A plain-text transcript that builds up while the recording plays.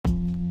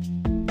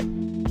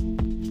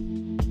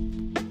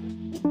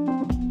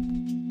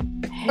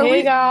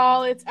Hey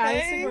y'all, it's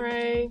Addison Hey.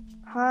 Ray.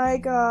 Hi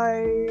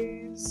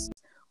guys,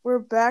 we're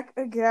back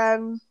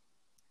again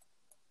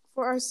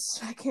for our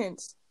second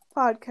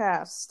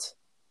podcast.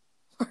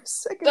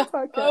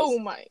 Oh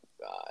my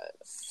god.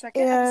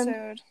 Second And-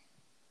 episode.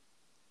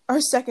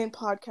 Our second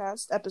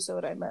podcast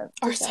episode, I meant.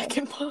 Our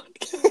second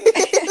podcast.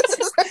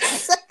 Our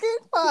second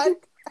podcast.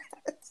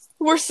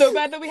 We're so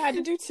bad that we had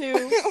to do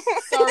two.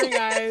 Sorry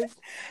guys.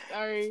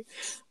 Sorry.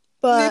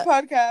 But New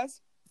podcast.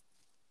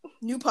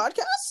 new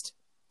podcast?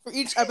 For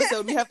each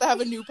episode, we have to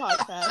have a new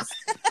podcast.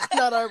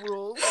 Not our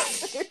rules.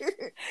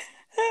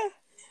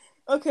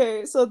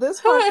 Okay, so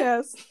this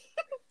podcast.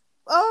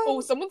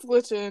 Oh, someone's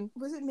glitching.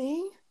 Was it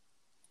me?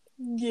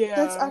 Yeah.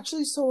 That's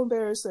actually so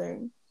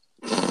embarrassing.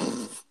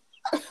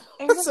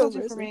 It was So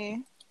so for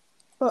me.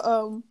 But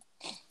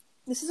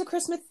this is a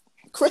Christmas.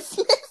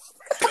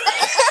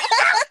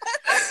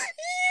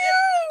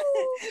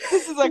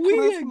 This is like we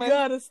Christmas.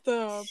 gotta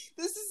stop.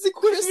 This is a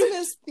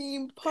Christmas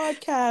themed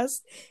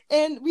podcast,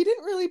 and we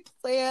didn't really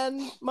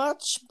plan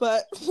much,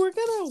 but we're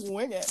gonna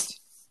wing it.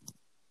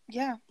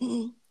 Yeah.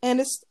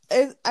 And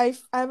I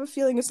have a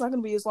feeling it's not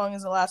gonna be as long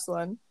as the last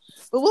one,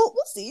 but we'll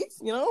see.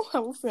 You know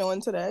how we're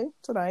feeling tonight.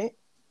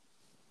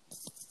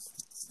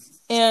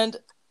 And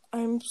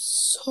I'm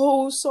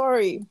so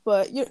sorry,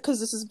 but because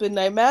this is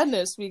Midnight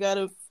Madness, we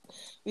gotta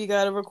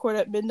record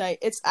at midnight.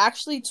 It's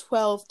actually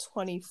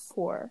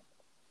 12:24.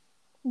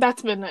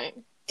 That's midnight.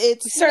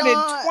 It's We started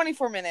not...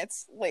 24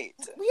 minutes late.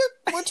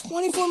 We're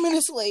 24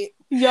 minutes late.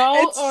 Y'all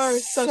It's are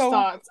such so-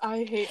 thoughts.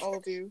 I hate all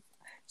of you.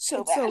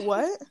 So So bad.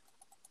 what?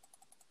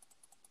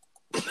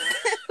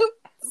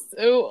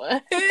 So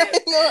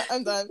No,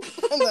 I'm done.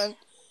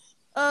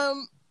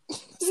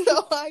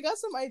 So I got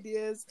some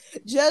ideas.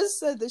 Jez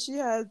said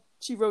that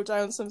she wrote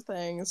down some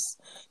things,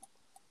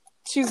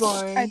 she's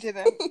lying. I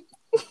didn't.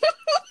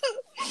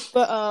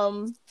 but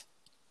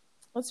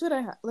let's see what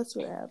I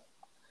have.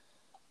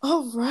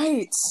 All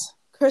right,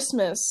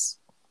 Christmas.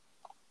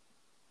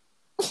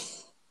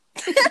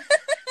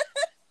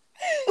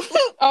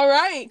 All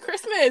right,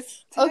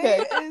 Christmas. Okay.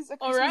 Today is a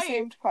All right.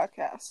 Christmas-themed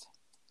podcast.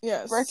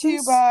 Yes. Brought to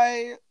you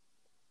by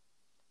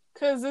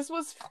Because this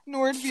was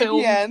NordVPN.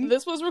 filmed.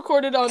 This was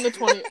recorded on the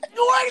 20th.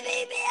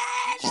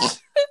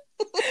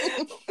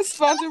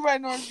 Sponsored by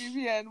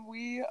NordVPN.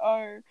 We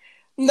are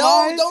No,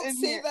 live don't in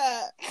say here.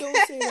 that.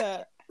 Don't say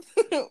that.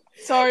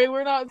 Sorry,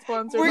 we're not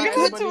sponsored We're by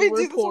gonna anybody. do we We're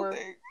do this whole poor.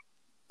 thing.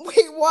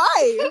 Wait,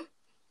 why?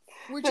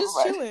 We're just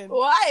Never mind. chilling.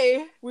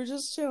 Why? We're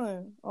just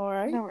chilling. All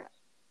right. No, we're not.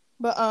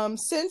 But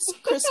since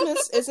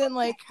Christmas isn't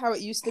like how it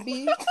used to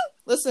be,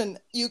 listen,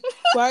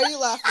 why are you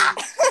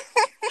laughing?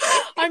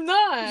 I'm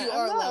not. You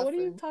are I'm not. What are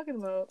you laughing. talking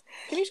about?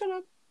 Can you shut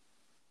up?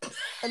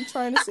 I'm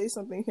trying to say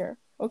something here,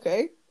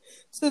 okay?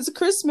 Since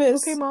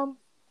Christmas Okay, Mom.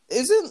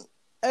 isn't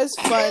as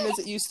fun as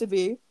it used to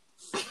be.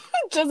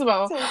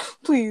 Jezibelle,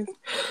 please.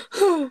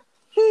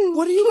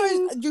 What are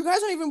you guys? You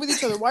guys aren't even with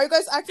each other. Why are you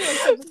guys acting like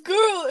something?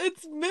 Girl,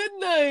 it's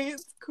midnight.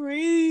 It's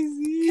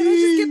crazy. Can I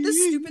just get this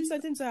stupid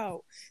sentence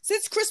out?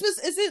 Since Christmas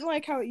isn't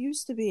like how it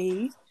used to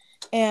be,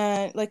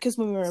 and like because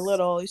when we were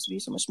little, it used to be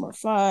so much more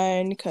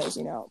fun because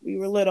we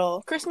were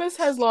little. Christmas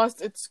has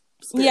lost its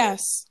spirit.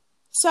 Yes.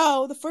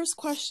 So the first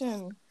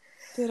question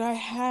that I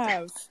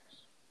have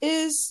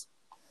is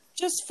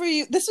just for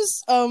you. This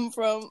is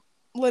from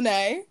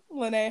Lene.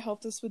 Lene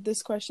helped us with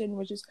this question,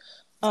 which is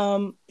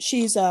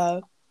she's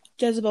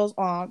Jezibelle's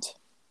aunt.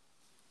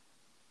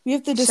 We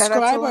have to describe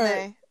Shout out to our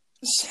Lene.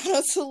 shout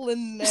out to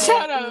Lene.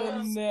 Shout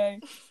out.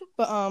 Lene.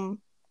 But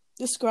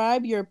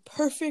describe your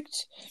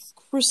perfect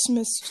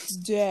Christmas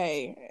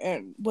day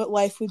and what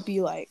life would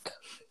be like.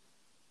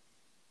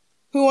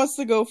 Who wants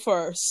to go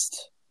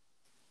first?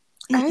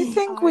 I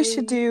think we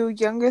should do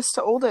youngest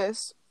to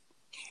oldest.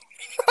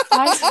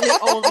 I hate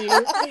all of you.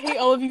 I hate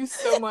all of you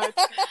so much.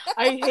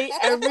 I hate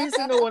every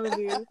single one of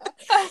you.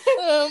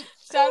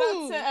 Shout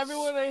out to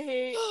everyone I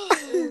hate.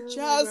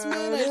 Jasmine,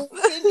 I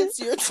think it's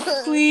your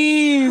turn.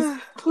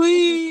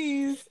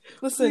 Please.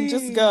 Listen, please.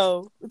 just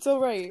go. It's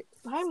alright.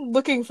 I'm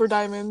looking for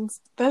diamonds.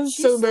 That's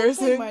She's so still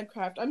embarrassing. playing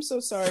Minecraft. I'm so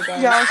sorry,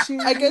 guys. Yeah, she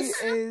I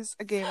guess- is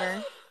a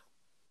gamer.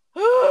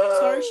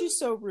 Sorry she's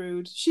so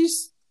rude.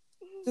 She's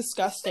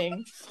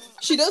disgusting.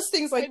 She does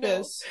things like I know.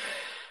 this.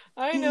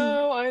 I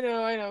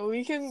know.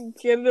 We can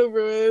get it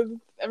over with.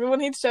 Everyone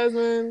hates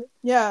Jasmine.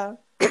 Yeah.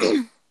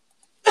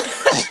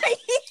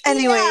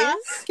 Anyways.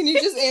 Can you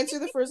just answer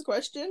the first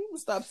question?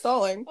 Stop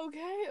stalling.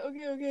 Okay.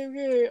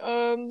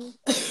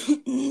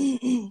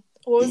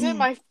 What was it?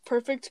 My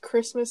perfect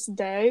Christmas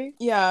day?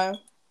 Yeah.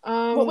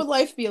 What would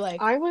life be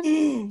like? I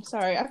would...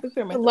 Sorry, I have to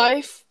clear my throat.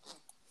 Life...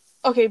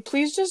 Okay,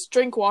 please just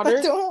drink water.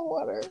 I don't have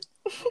water.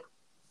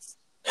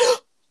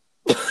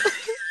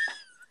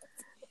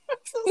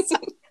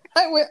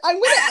 I'm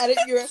gonna edit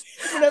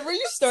whenever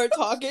you start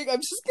talking,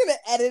 I'm just gonna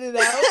edit it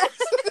out.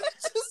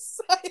 It's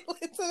just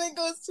silence and it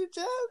goes to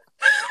Jeff.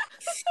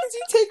 Because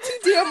you take too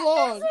damn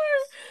long.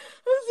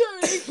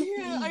 I'm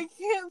sorry.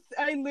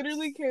 I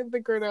literally can't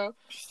think right now.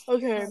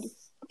 Okay.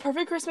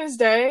 Perfect Christmas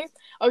day.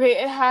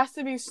 Okay, it has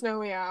to be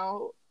snowy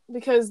out.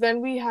 Because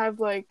then we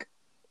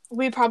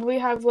probably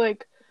have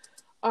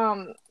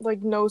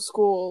like no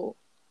school,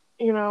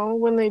 you know,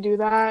 when they do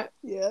that.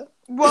 Yeah.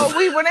 Well,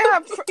 we wouldn't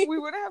have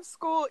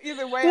school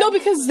either way. No,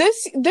 because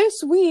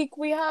this week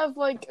we have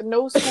like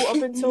no school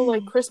up until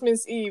like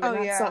Christmas Eve,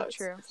 and that sucks.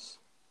 True.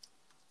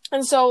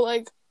 And so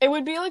like it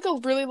would be like a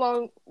really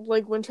long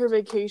like winter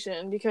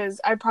vacation because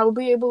I'd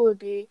probably be able to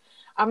be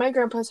at my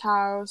grandpa's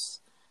house,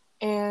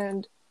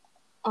 and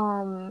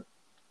I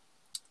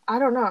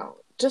don't know,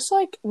 just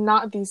like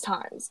not these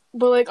times.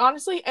 But like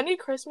honestly, any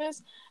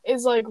Christmas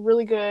is like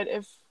really good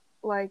if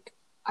like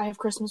I have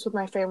Christmas with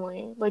my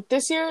family. Like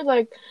this year,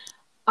 like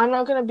I'm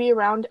not gonna be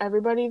around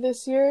everybody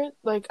this year.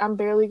 Like I'm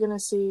barely gonna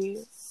see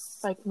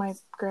like my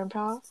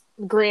grandpa.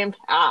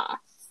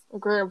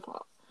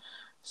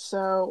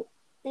 So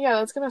yeah,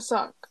 that's gonna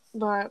suck.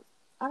 But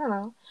I don't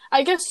know.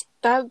 I guess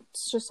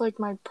that's just like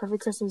my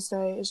perfect Christmas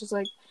day. It's just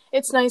like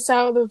it's nice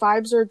out, the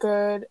vibes are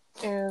good,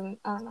 and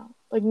I don't know.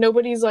 Like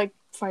nobody's like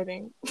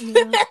fighting.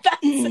 Yeah. That's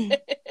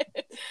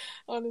it.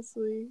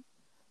 Honestly.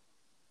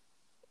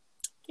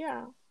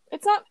 Yeah.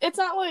 It's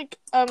not like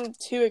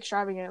too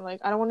extravagant. Like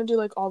I don't want to do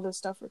like all this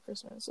stuff for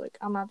Christmas. Like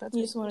I'm not that type.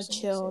 You just want to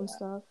chill and that.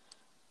 stuff.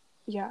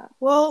 Yeah.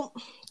 Well,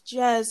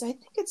 Jez, I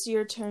think it's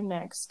your turn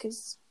next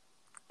because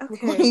we're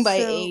going by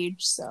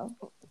age, so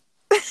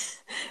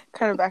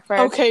kind of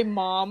backfired. Okay,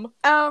 Mom.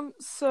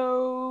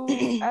 So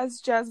as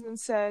Jasmine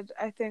said,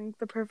 I think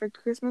the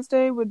perfect Christmas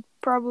day would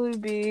probably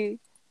be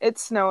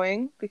it's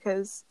snowing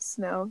because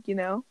snow, you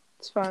know,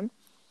 it's fun.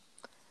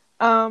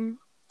 And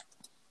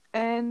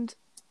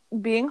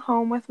being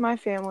home with my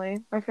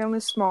family. My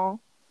family's small.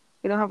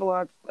 We don't have a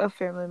lot of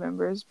family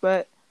members,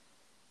 but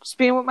just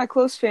being with my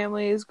close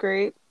family is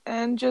great.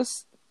 And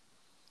just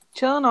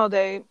chilling all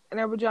day in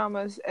our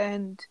pajamas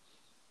and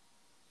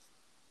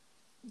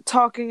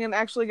talking and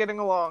actually getting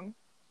along.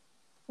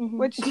 Mm-hmm.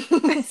 Which,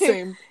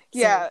 same.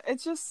 Yeah,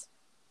 it's just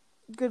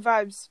good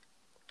vibes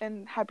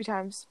and happy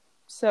times.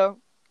 So,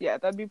 yeah,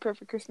 that'd be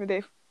perfect Christmas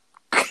day.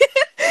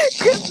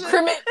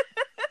 Christmas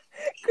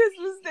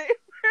day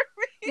for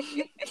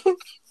me.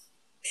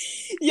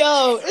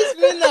 Yo, it's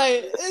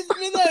midnight. It's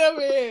midnight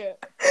over here.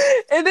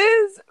 It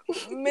is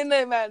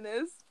midnight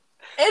madness.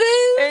 It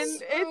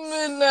is. And it's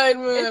midnight,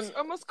 man. It's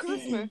almost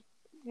Christmas.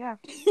 Yeah.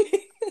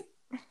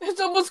 It's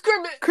almost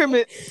Christmas.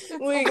 It's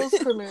almost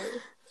Christmas.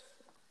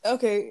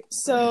 Okay,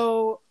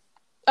 so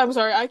I'm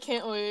sorry, I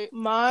can't wait.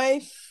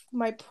 My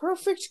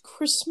perfect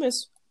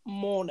Christmas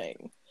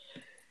morning.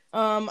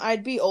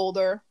 I'd be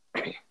older.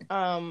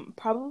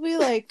 Probably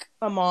like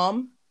a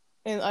mom.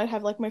 And I'd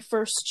have like my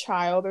first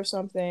child or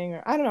something,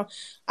 or I don't know.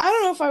 I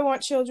don't know if I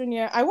want children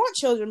yet. I want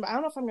children, but I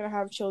don't know if I'm gonna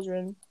have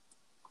children.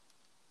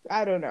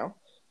 I don't know,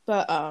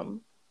 but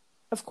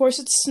of course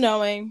it's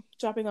snowing.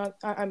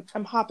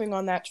 I'm hopping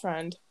on that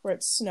trend where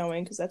it's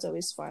snowing because that's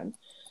always fun,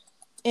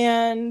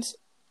 and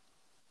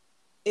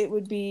it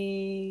would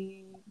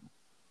be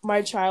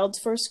my child's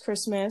first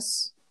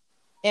Christmas,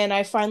 and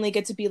I finally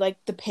get to be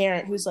like the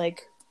parent who's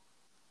like,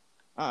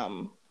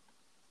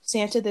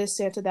 Santa this,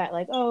 Santa that,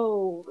 like,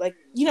 oh, like,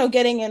 you know,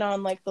 getting in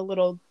on like the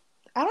little,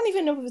 I don't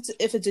even know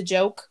if it's a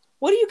joke.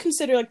 What do you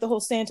consider like the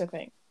whole Santa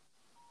thing?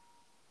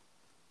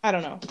 I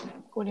don't know.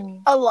 What do you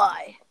mean? A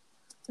lie.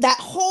 That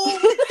whole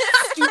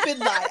stupid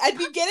lie. I'd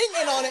be getting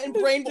in on it and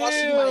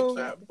brainwashing my kid.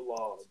 That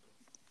blog.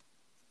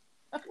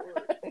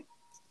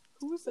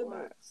 Who said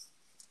that?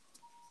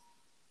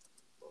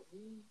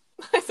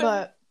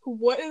 But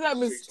what is that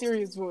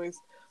mysterious voice?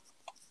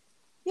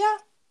 yeah.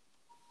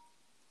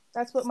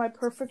 That's what my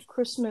perfect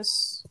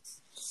Christmas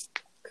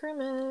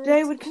Christmas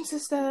day would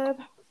consist of.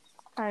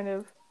 Kind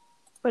of.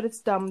 But it's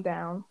dumbed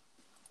down.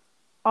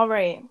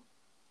 Alright.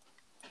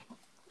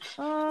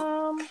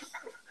 Do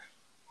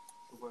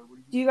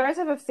you guys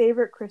have a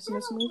favorite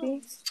Christmas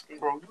movie?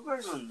 Bro, you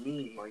guys are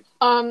mean. Like,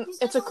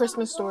 it's A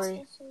Christmas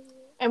Story.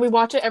 And we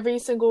watch it every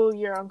single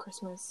year on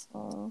Christmas.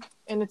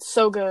 And it's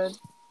so good.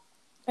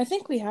 I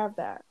think we have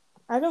that.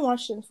 I haven't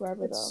watched it in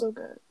forever, It's though. so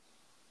good.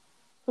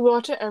 We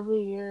watch it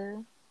every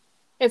year.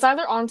 It's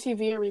either on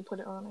TV or we put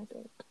it on, I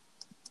think.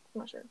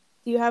 I'm not sure.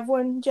 Do you have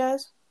one,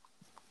 Jez?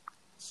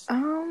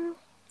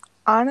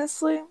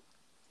 Honestly,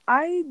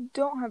 I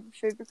don't have a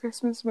favorite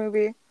Christmas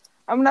movie.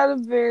 I'm not a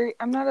big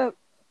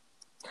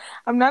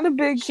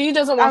She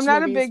doesn't watch I'm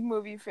not movies. a big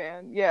movie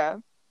fan. Yeah.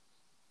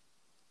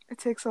 It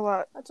takes a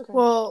lot. That's okay.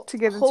 Well, to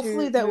get into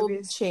hopefully that will be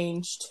movies.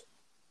 changed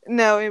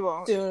No, it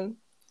won't. soon.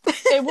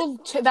 It will.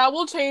 That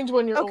will change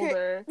when you're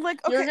older.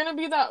 Like, okay, you're gonna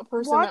be that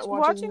person that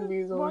watches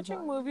movies all the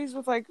time. Watching movies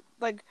with like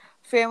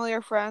family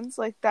or friends,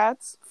 like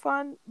that's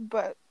fun,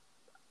 but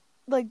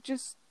like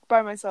just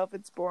by myself,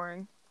 it's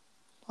boring.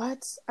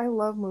 What? I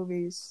love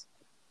movies.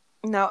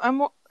 No,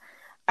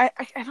 I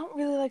don't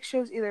really like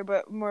shows either,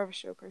 but more of a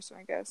show person,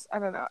 I guess. I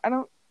don't know.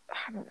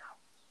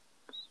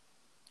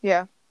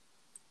 Yeah.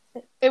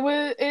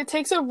 It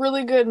takes a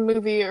really good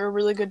movie or a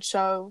really good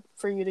show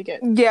for you to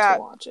get to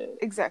watch it.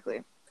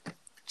 Exactly.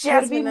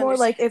 Would it be more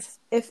like if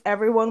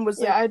everyone was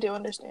like, I do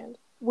understand.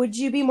 Would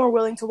you be more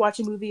willing to watch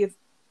a movie if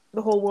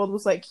the whole world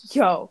was like,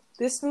 yo,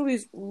 this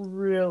movie's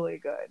really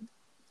good?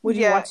 Would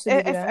you watch the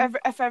movie then?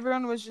 If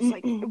everyone was just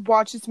like,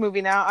 watch this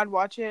movie now, I'd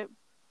watch it.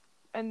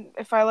 and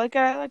if I like it,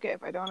 I like it.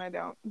 If I don't, I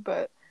don't.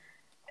 But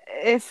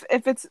if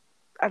it's,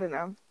 I don't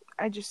know.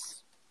 I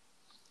just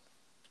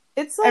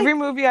It's like every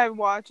movie I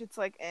watch, it's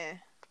like, eh.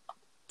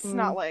 It's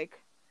not Mm.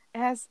 like it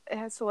has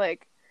to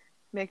like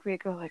make me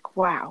go like,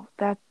 wow,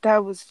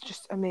 that was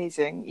just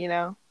amazing, you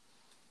know?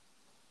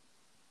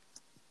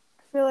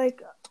 I feel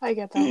like I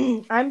get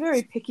that. I'm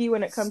very picky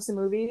when it comes to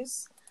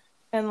movies,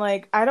 and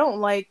like I don't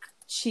like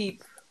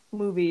cheap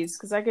movies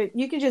because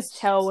you could just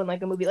tell when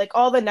like a movie, like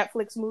all the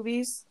Netflix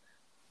movies,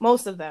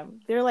 most of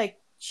them, they're like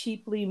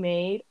cheaply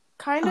made,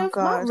 kind Oh of,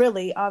 not God.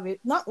 really obvious,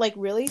 not like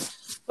really,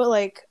 but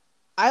like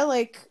I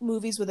like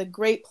movies with a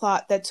great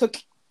plot that took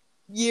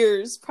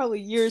years, probably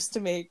years to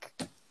make.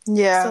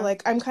 Yeah. So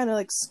like I'm kind of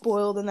like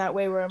spoiled in that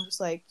way where I'm just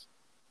like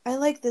I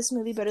like this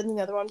movie better than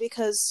the other one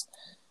because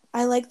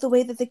I like the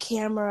way that the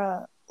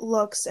camera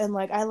looks and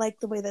like I like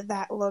the way that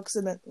that looks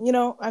and then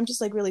I'm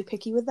just like really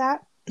picky with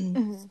that.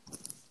 Mm-hmm.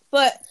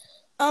 But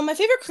my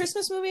favorite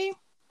Christmas movie,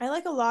 I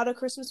like a lot of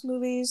Christmas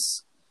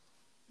movies,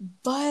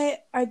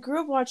 but I grew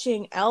up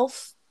watching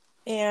Elf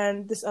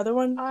and this other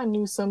one. I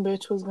knew some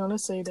bitch was gonna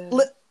say that.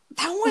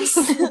 That one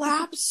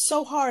slaps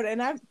so hard,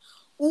 and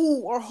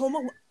or Home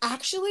Alone.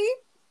 Actually,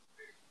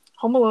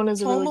 Home Alone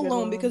is a Home really good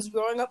Alone, one. because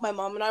growing up, my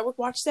mom and I would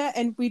watch that,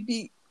 and we'd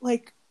be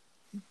like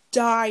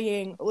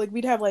dying. Like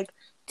we'd have like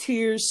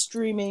tears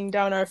streaming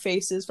down our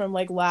faces from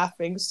like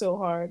laughing so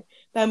hard.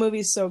 That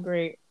movie's so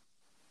great.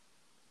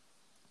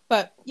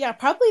 But yeah,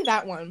 probably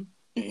that one.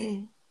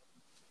 I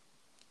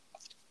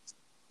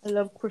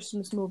love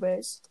Christmas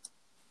movies.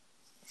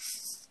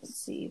 Let's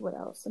see what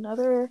else.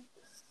 Another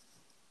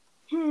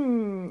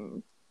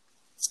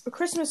a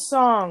Christmas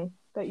song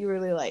that you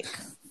really like.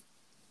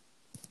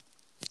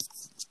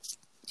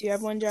 Do you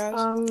have one, Jazz?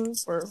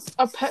 Or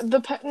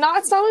not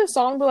it's not really a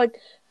song, but like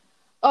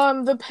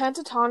the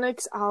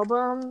Pentatonics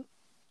album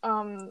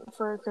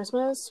for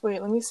Christmas.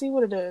 Wait, let me see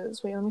what it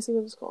is. Wait, let me see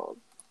what it's called.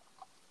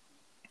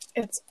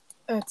 It's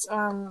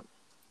I'm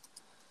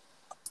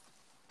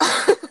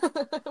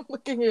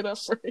looking it up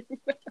right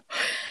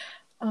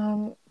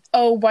now.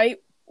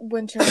 White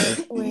Winter.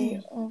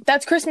 Wait,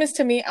 That's Christmas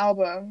to Me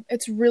album.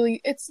 Me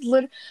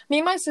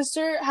and my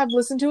sister have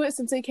listened to it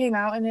since it came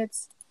out, and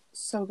it's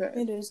so good.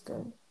 it is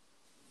good.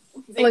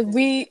 Like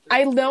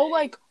I know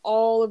like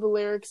all of the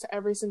lyrics to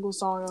every single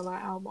song on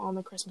that album, on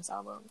the Christmas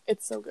album.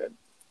 It's so good.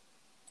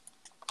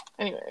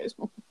 Anyways,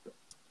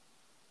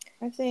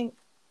 I think.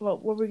 Well,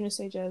 what were we gonna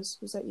say,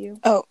 Jez? Was that you?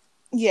 Oh,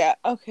 yeah.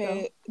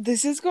 Okay.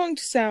 This is going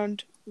to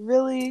sound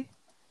really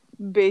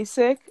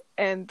basic,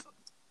 and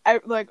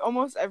like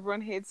almost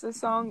everyone hates this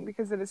song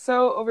because it is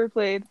so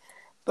overplayed.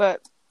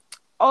 But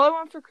 "All I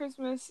Want for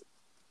Christmas"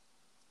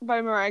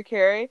 by Mariah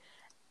Carey,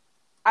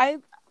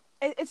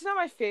 it's not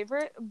my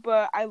favorite,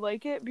 but I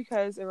like it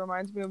because it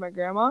reminds me of my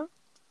grandma.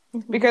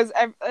 Mm-hmm. Because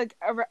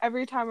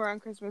every time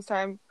around Christmas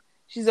time,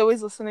 she's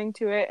always listening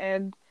to it,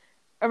 and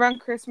around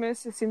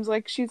Christmas, it seems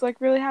like she's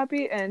like really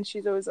happy, and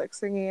she's always like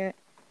singing it.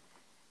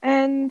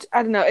 And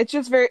I don't know, it's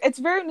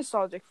very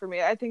nostalgic for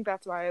me. I think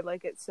that's why I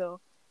like it still.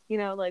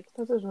 Like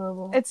that's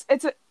adorable.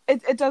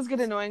 It does get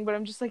annoying, but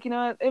I'm just like,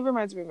 it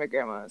reminds me of my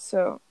grandma,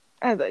 so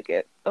I like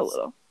it a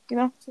little.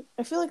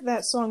 I feel like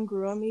that song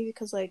grew on me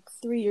because like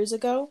 3 years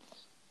ago,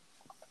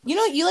 you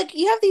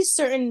have these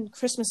certain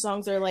Christmas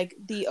songs that are like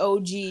the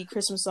OG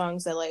Christmas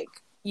songs that like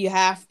you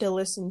have to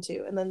listen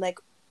to, and then like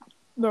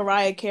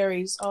Mariah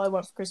Carey's "All I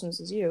Want for Christmas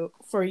Is You"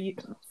 for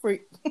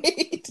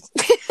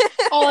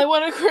all I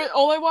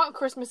want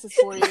Christmas is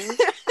for you.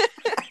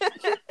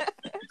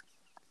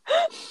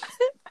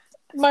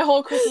 My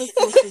whole Christmas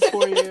list is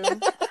for you.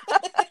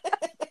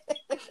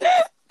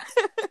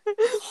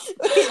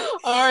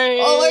 Alright.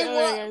 All I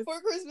want for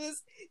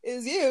Christmas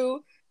is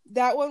you.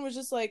 That one was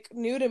just like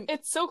new to me.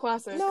 It's so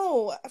classic.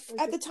 No,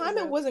 at the time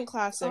it wasn't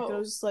classic. Oh. It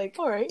was just like,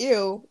 all right.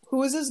 Ew,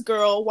 who is this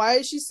girl? Why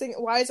is she singing?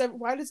 Why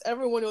does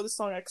everyone know this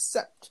song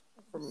except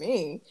for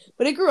me?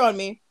 But it grew on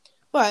me.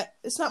 But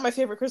it's not my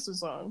favorite Christmas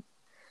song.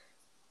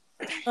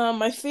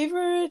 My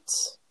favorite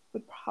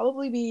would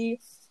probably be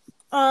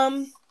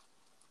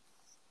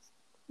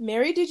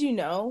 "Mary, Did You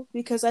Know?"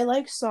 because I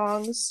like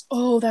songs.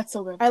 Oh, that's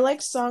so good. I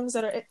like songs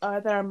that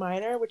are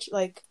minor, which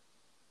like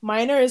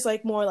minor is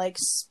like more like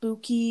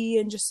spooky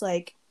and just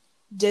like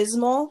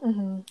dismal.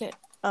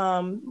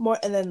 Mm-hmm. More,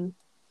 and then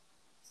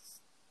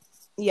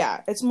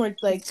yeah, it's more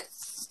like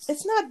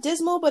it's not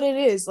dismal, but it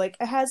is like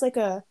it has like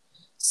a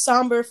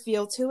somber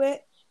feel to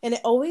it, and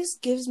it always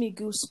gives me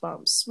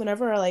goosebumps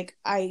whenever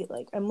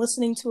I'm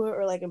listening to it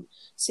or like I'm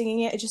singing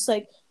it. It's just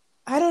like,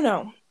 I don't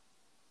know,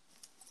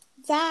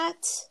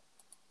 that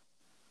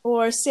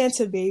or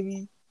 "Santa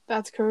Baby."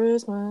 That's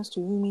Christmas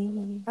to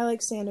me. I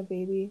like "Santa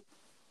Baby."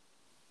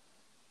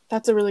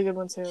 That's a really good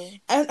one too.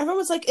 And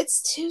everyone's like,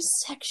 it's too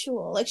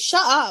sexual. Like,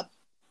 shut up.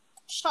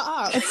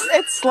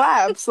 It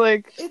slaps.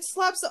 Like, it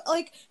slaps.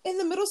 Like in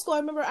the middle school, I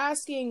remember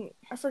asking,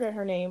 I forget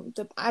her name.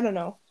 I don't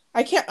know.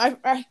 I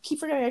keep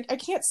forgetting. I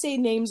can't say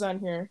names on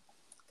here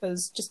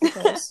because.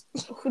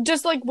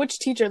 Just like which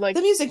teacher? Like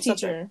the music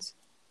teacher.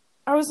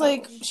 I was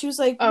like, she was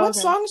like, Oh, what okay.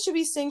 song should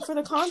we sing for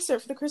the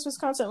concert, for the Christmas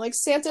concert? Like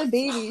Santa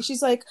Baby.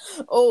 She's like,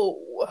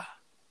 oh,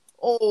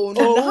 not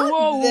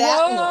whoa,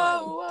 that whoa,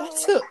 one. whoa.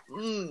 That's a.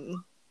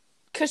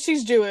 Cause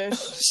she's Jewish.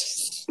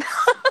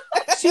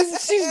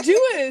 she's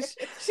Jewish.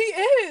 She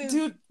is.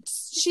 Dude,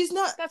 she's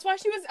not. That's why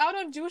she was out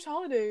on Jewish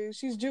holidays.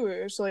 She's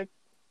Jewish. Like,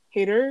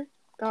 hater.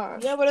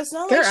 Gosh. Yeah, but it's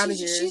not Get like her outta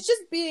here. she's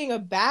just being a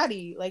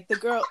baddie. Like the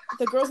girl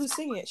who's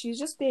singing it, she's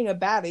just being a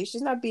baddie.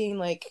 She's not being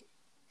like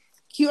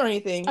cute or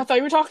anything. I thought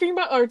you were talking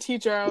about our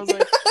teacher. I was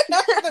like,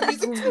 Not the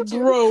music teacher.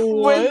 bro,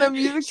 what? When the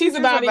music She's a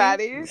teacher's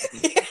baddie.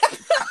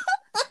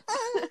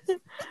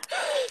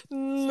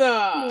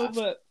 Nah. No,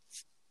 but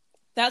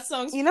that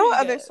song's You know what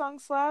pretty other good. song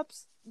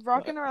slaps?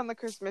 Rocking Around the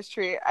Christmas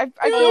Tree. I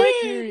feel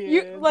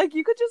Period. like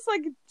you could just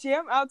like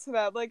jam out to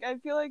that. Like I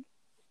feel like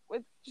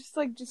with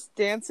just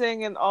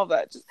dancing and all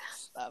that. Just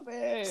Stop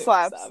it.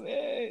 slaps. Stop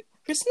it.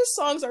 Christmas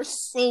songs are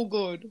so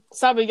good.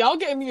 Stop it. Y'all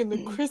getting me in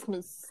the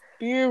Christmas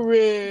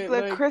spirit.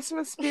 The like,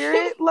 Christmas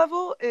spirit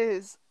level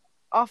is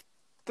off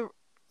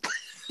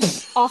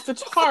off the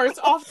charts,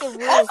 off the roof.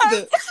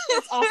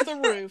 It's off the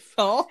roof.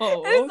 Oh,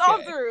 it's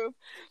off the roof.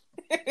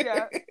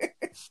 Yeah.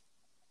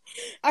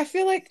 I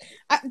feel like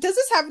does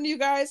this happen to you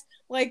guys?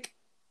 Like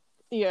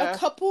Yeah. a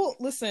couple.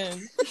 I'm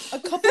telling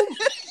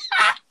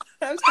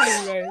you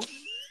guys.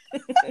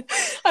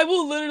 I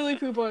will literally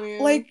poop on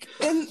you. Like,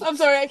 I'm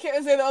sorry, I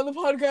can't say that on the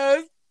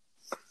podcast.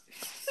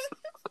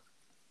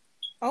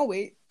 I'll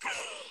wait.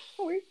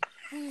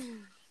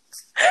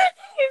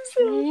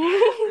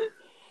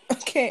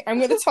 Okay, I'm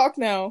gonna talk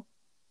now.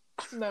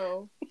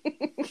 No. I'm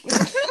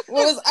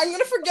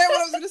gonna forget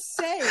what I was gonna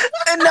say.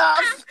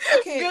 Enough.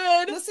 Okay,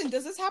 Good. listen,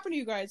 does this happen to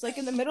you guys? Like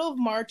in the middle of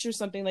March or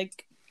something,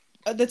 like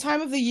the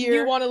time of the year.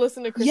 You want to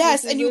listen to Christmas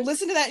Yes, and you music?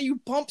 listen to that and you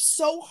bump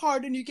so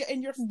hard and you get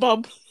in your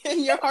Bump.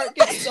 and your heart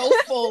gets so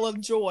full of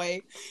joy.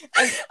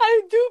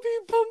 I do be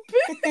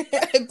bumping.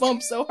 I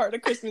bump so hard to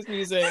Christmas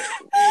music.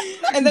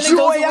 And then it Joy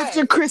goes away.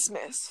 after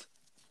Christmas.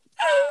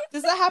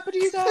 Does that happen to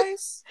you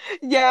guys?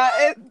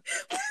 Yeah.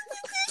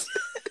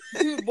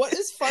 Dude, what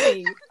is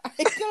funny? I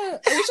wish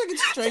I could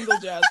strangle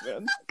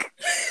Jasmine.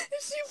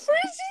 She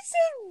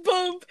said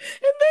bump,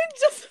 and then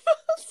just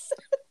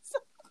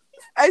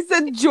I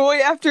said joy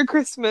after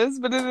Christmas,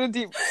 but in a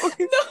deep voice.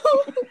 no.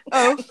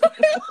 Oh.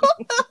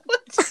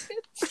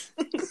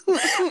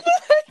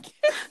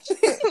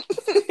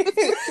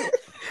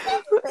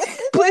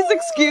 Please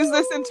excuse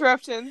this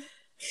interruption.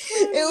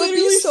 It would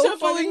be so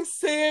shuffling funny.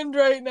 sand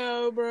right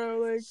now, bro.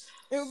 Like,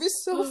 It would be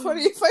so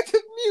funny if I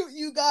could mute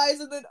you guys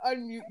and then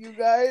unmute you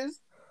guys.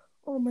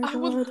 Oh my I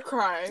would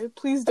cry.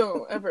 Please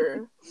don't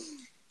ever.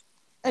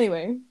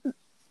 Anyway,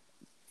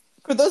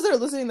 for those that are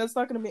listening, that's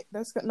not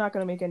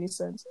gonna make any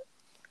sense.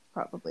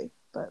 Probably,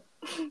 but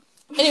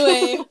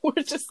anyway,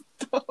 We're just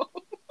dumb.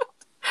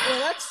 the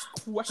next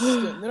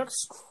question, the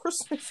next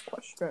Christmas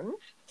question,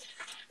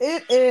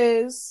 it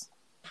is: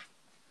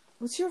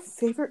 what's your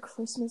favorite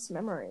Christmas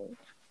memory?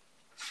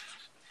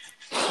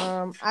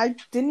 I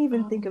didn't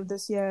even think of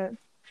this yet.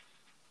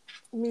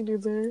 Me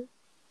neither.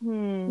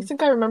 Hmm. You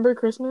think I remember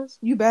Christmas?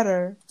 You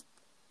better.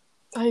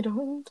 I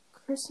don't.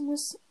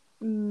 Christmas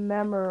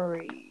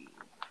memory.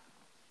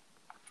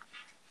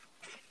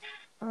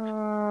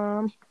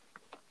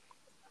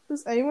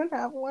 Does anyone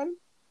have one?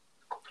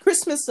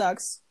 Christmas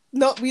sucks.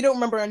 No, we don't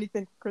remember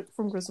anything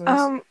from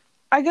Christmas.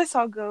 I guess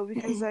I'll go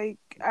because I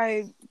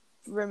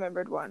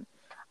remembered one.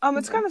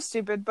 It's kind of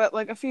stupid, but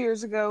like a few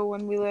years ago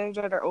when we lived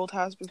at our old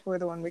house before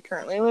the one we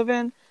currently live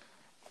in,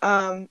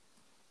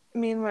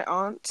 me and my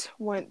aunt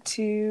went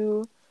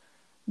to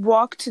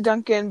walk to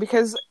Dunkin'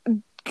 because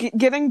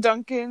getting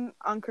Dunkin'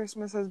 on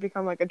Christmas has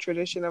become like a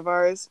tradition of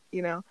ours,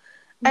 you know.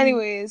 Mm-hmm.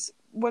 Anyways,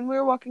 when we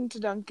were walking to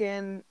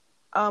Dunkin',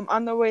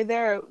 on the way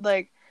there,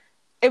 like,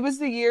 it was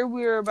the year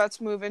we were about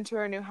to move into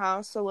our new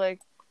house, so like,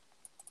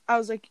 I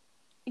was like,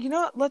 you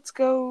know what, let's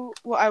go.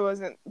 Well, I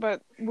wasn't,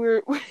 but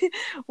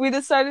we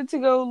decided to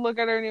go look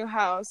at our new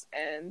house,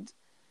 and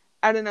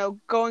I don't know,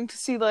 going to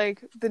see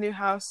like the new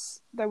house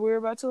that we were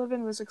about to live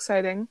in was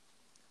exciting,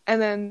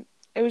 and then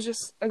it was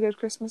just a good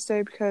Christmas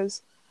day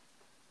because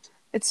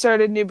it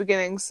started new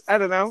beginnings. I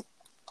don't know.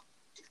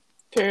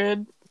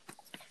 Period.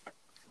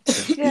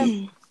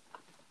 Yeah.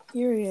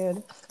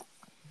 Period.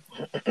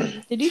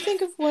 Did you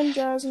think of one,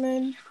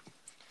 Jasmine?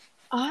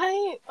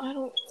 I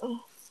don't.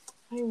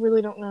 I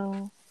really don't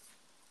know.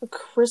 A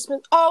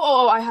Christmas.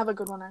 Oh! I have a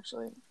good one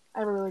actually. I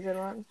have a really good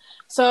one.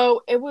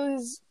 So it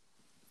was.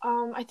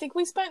 I think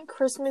we spent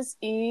Christmas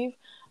Eve,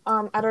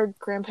 at our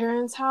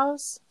grandparents'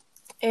 house,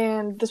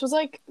 and this was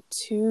like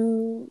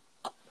 2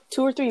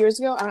 or 3 years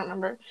ago. I don't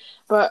remember,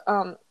 but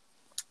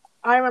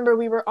I remember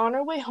we were on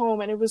our way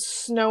home and it was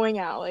snowing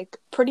out, like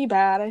pretty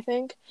bad, I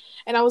think.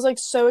 And I was like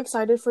so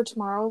excited for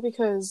tomorrow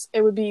because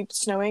it would be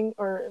snowing,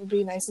 or it would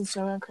be nice and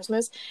snowy on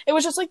Christmas. It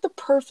was just like the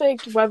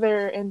perfect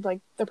weather and like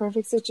the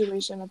perfect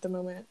situation at the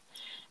moment.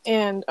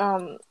 And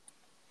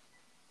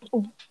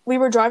we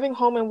were driving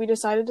home and we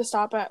decided to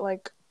stop at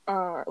like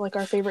our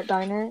favorite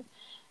diner.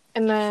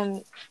 And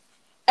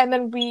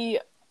then we,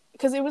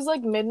 because it was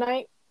like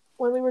midnight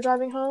when we were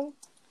driving home.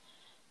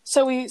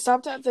 So we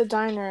stopped at the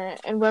diner,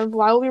 and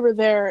while we were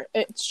there,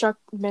 it struck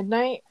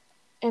midnight,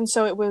 and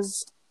so it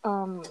was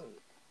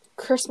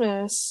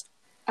Christmas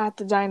at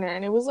the diner,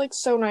 and it was like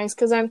so nice.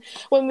 Because then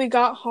when we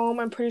got home,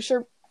 I'm pretty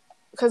sure,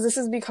 because this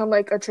has become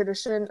like a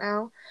tradition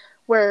now,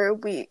 where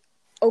we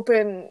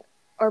open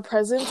our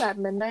presents at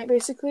midnight,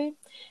 basically.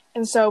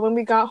 And so when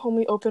we got home,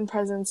 we opened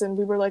presents, and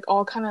we were like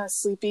all kind of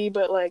sleepy,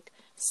 but like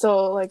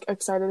still like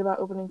excited about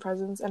opening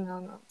presents. And I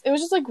don't know, it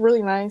was just like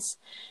really nice,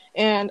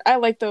 and I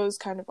like those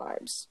kind of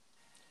vibes.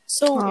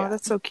 So Oh,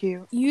 that's so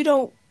cute. you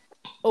don't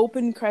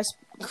open Christmas.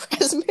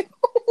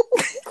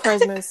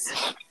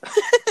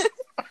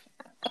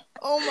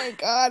 Oh my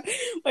god,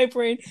 my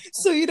brain.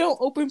 So you don't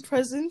open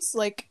presents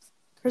like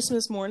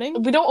Christmas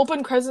morning? We don't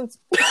open presents.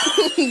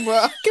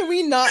 Bruh, can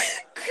we not?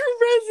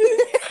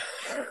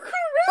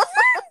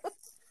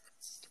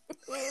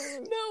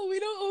 No, we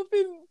don't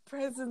open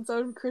presents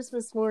on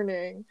Christmas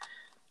morning.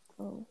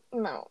 Oh.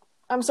 No.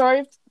 I'm sorry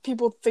if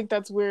people think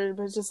that's weird,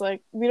 but it's just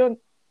like, we don't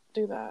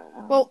do that.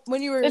 Well,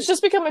 when you were, it's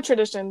just become a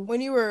tradition. when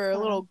you were a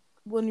little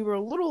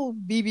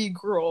BB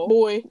girl,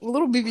 Boy.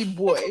 little BB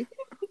boy,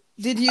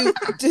 did you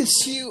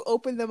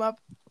open them up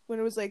when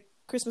it was like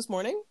Christmas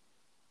morning?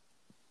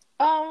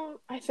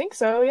 I think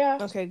so, yeah.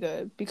 Okay,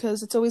 good,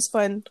 because it's always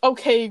fun.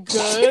 Okay,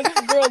 good.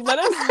 Girl, let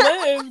us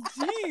live.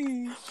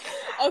 Jeez.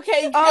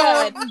 Okay,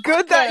 good.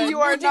 Good that you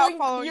are not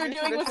following. You're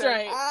your doing what's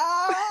tradition.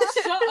 right.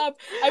 Shut up.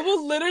 I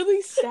will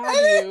literally stab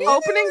you.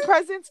 Opening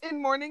presents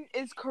in morning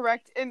is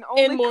correct and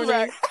only In morning.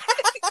 correct.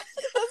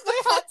 That's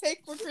my hot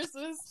take for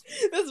Christmas.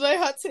 That's my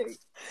hot take.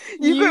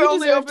 You could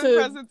only deserve open to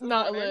presents in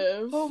not morning.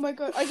 live. Oh my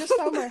god, I just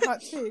found my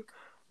hot take.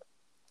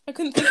 I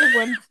couldn't think of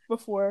one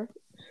before.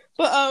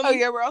 But Oh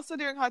yeah, we're also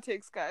doing hot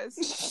takes, guys.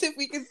 if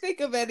we can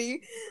think of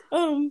any.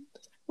 What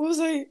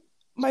was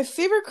my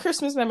favorite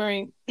Christmas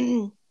memory?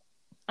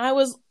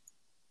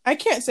 I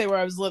can't say where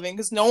I was living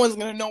because no one's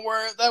gonna know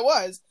where that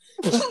was.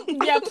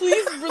 Yeah,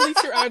 please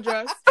release your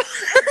address.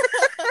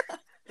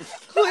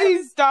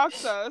 Please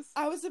dox us.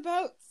 I was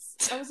about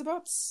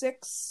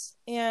 6,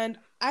 and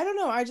I don't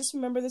know. I just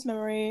remember this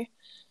memory.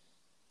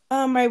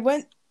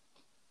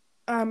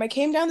 I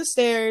came down the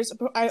stairs.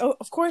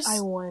 Of course I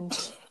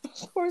went.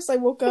 Of course, I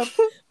woke up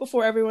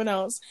before everyone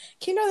else.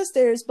 Came down the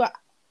stairs, but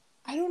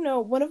I don't know.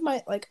 One of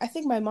my I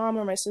think my mom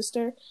or my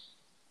sister.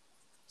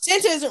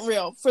 Santa isn't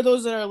real. For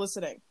those that are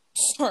listening,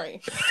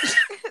 sorry.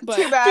 But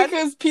Too bad.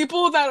 Because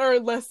people that are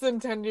less than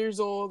 10 years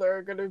old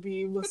are gonna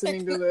be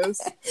listening to this.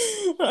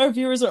 Our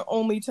viewers are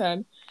only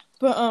 10.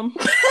 But I'm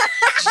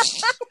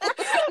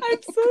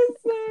so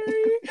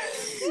sorry.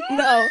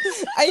 No,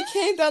 I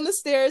came down the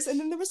stairs and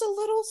then there was a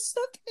little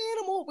stuck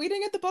animal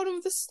waiting at the bottom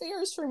of the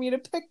stairs for me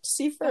to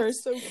see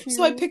first. That's so cute.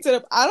 So I picked it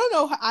up. I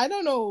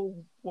don't know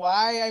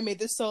why I made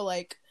this so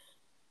like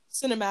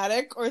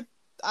cinematic, or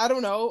I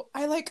don't know.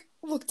 I like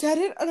looked at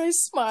it and I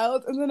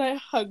smiled and then I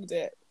hugged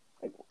it.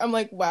 I'm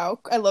like, wow,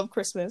 I love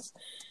Christmas.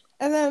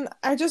 And then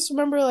I just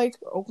remember like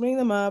opening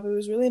them up. It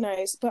was really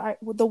nice. But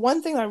the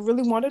one thing I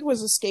really wanted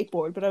was a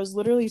skateboard, but I was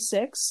literally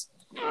 6.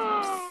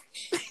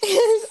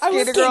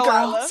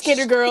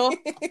 Skater girl.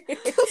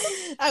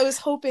 I was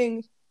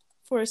hoping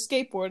for a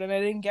skateboard and I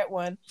didn't get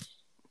one.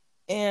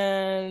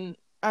 And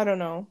I don't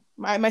know.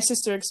 My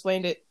sister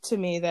explained it to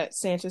me that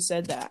Santa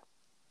said that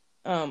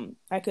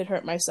I could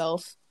hurt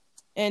myself.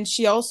 And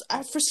she also,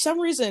 for some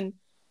reason,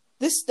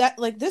 this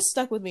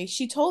stuck with me.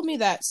 She told me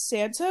that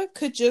Santa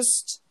could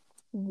just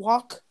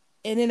walk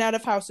in and out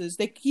of houses.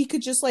 He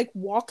could just like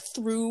walk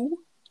through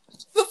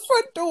the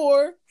front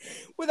door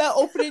without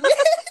opening it.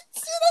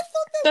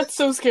 That's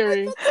so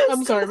scary.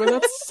 I'm sorry, but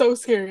that's so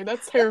scary.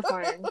 That's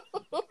terrifying.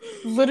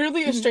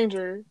 Literally a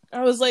stranger.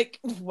 I was like,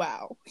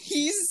 wow,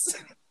 he's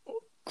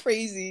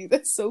crazy.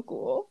 That's so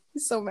cool.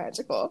 He's so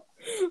magical.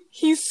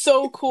 He's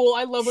so cool.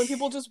 I love when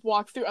people just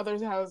walk through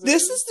others' houses.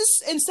 This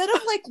instead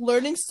of like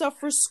learning stuff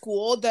for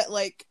school that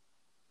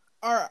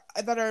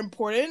are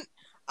important,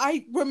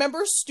 I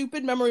remember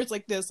stupid memories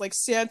like this, like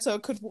Santa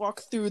could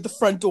walk through the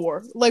front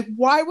door. Like,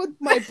 why would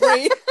my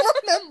brain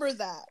remember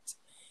that?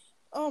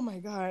 Oh my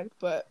god,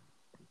 but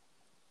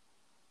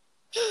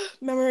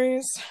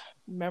memories.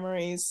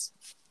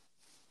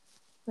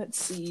 Let's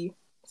see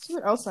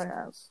what else I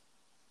have.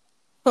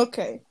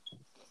 Okay.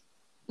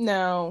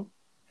 Now,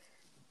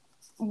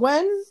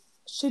 when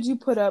should you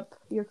put up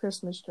your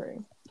Christmas tree?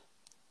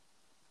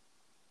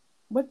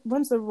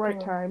 When's the right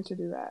time to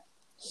do that?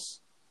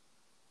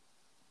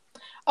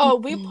 Oh,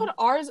 we put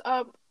ours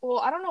up. Well,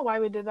 I don't know why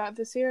we did that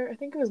this year. I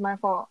think it was my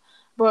fault.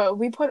 But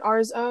we put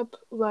ours up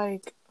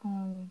like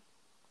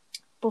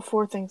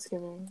before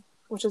Thanksgiving,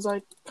 which is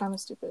like kind of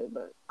stupid,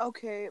 but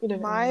okay,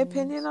 my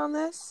opinion on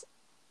this,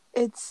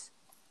 it's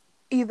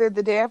either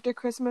the day after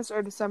Christmas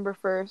or December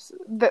 1st.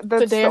 That's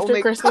the day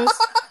after Christmas.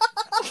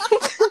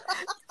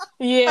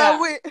 Yeah.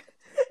 Wait,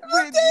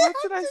 what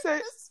did I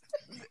say?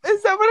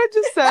 Is that what I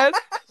just said?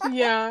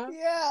 Yeah.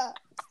 Yeah.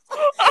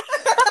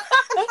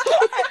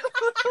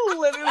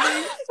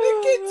 Literally. The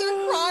kids are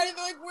crying.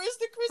 They're like, where's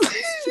the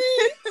Christmas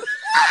tree?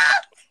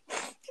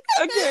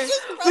 Okay.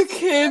 The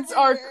kids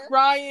are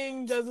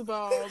crying,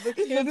 Jezibelle. The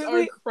kids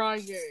Literally, are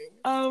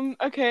crying.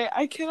 Okay,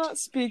 I cannot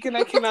speak and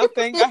I cannot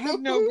think. I have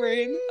no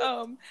brain.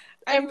 I'm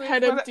Anyways,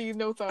 head empty,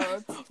 no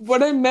thoughts.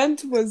 what I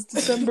meant was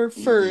December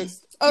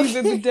 1st. Okay.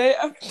 Either the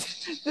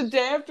day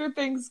after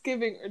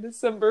Thanksgiving or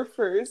December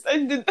 1st. I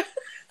did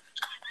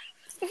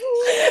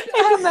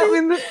not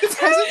mean that.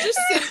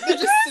 They're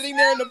just sitting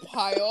there in a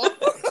pile.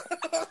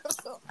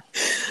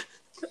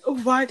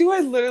 Why do I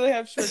literally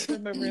have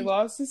short-term memory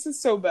loss? This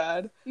is so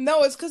bad.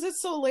 No, it's because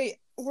it's so late.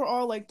 We're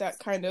all like that,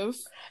 kind of.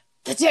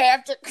 The day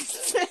after.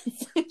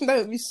 That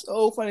would be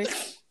so funny.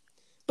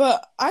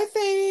 But I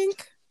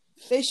think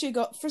they should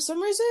go. For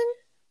some reason,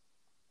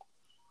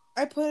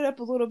 I put it up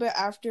a little bit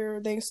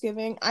after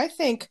Thanksgiving. I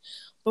think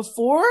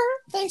before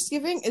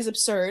Thanksgiving is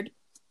absurd.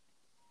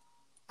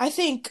 I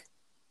think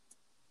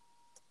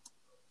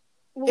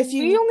Well,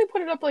 we only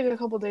put it up like a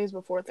couple days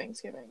before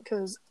Thanksgiving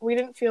because we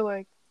didn't feel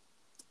like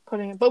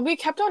putting it, but we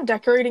kept on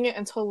decorating it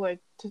until like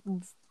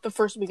the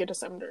first week of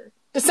December.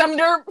 That's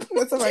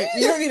alright.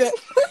 You don't need to.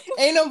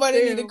 Ain't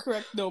nobody need to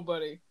correct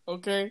nobody.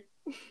 Okay.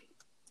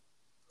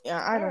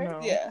 Yeah, I don't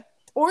know. Yeah.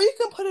 Or you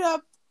can put it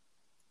up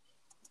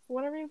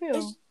whenever you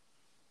feel.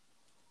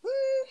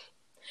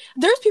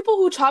 There's people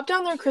who chop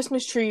down their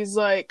Christmas trees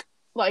like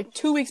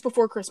 2 weeks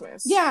before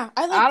Christmas. Yeah,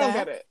 I like that. I don't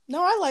get it.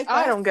 No, I like that.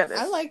 I don't get it.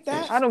 I like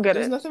that. I don't get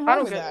There's it. nothing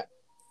wrong with that.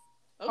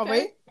 Okay. All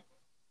right.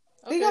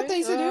 They got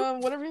things to do.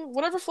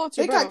 Whatever floats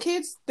your boat. boat. Got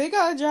kids. They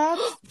got a job.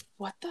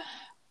 What the?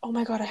 Oh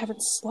my god, I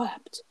haven't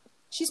slept.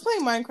 She's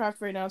playing Minecraft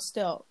right now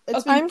still.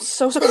 I'm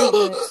so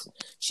sorry.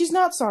 She's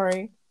not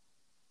sorry.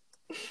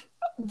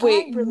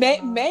 Wait,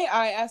 may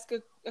I ask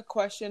a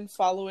question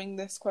following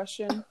this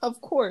question?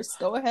 Of course,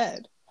 go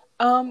ahead.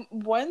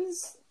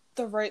 When's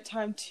the right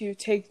time to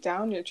take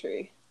down your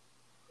tree?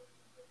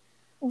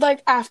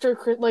 Like after,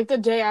 like the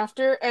day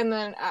after, and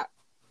then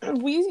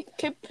we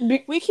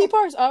keep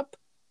ours up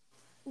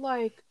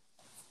like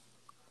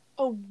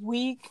a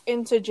week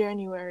into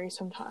January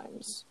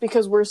sometimes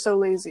because we're so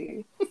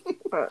lazy.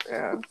 But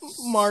yeah,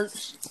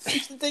 March.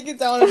 Take it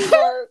down in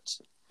March.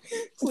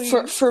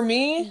 Please. For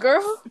me,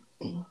 girl.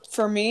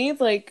 For me,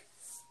 like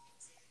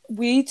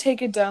we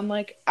take it down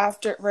like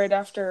right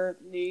after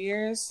New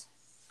Year's,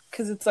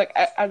 because it's like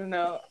I don't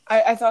know.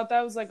 I thought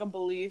that was like a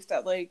belief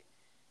that like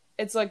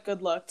it's like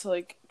good luck to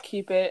like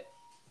keep it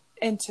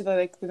into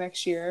the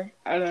next year.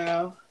 I don't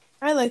know.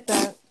 I like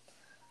that.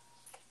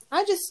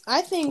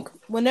 I think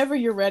whenever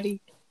you're ready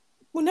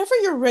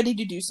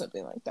to do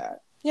something like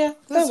that. Yeah,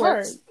 that's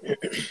hard.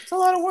 It's a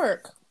lot of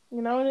work,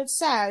 and it's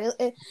sad.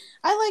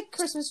 I like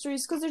Christmas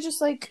trees because they're just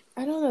like,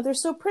 I don't know, they're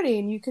so pretty,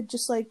 and you could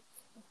just like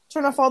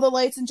turn off all the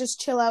lights and just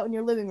chill out in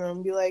your living room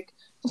and be like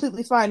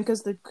completely fine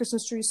because the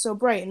Christmas tree is so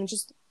bright and it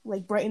just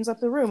like brightens up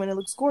the room and it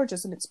looks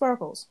gorgeous and it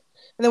sparkles.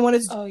 And then when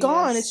it's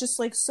gone, it's just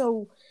like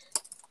so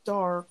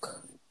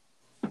dark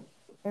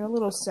and a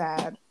little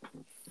sad.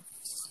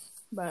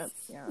 But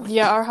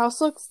yeah, our house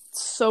looks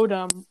so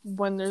dumb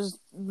when there's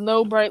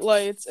no bright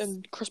lights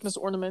and Christmas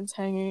ornaments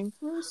hanging.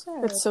 Really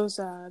sad. It's so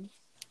sad.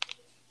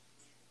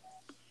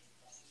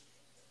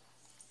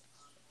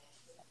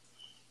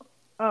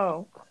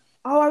 I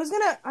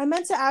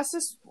meant to ask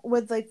this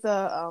with like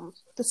the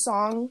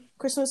song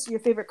Christmas, your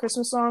favorite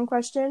Christmas song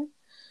question,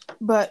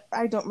 but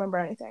I don't remember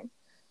anything.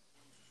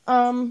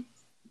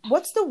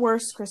 What's the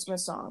worst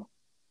Christmas song?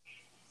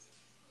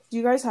 Do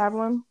you guys have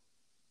one?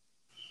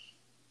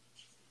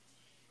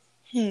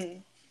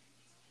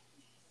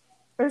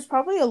 There's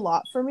probably a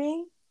lot for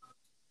me.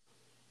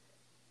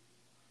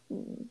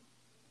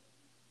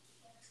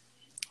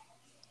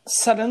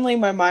 Suddenly,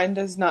 my mind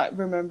does not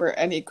remember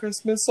any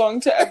Christmas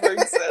song to ever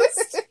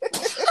exist.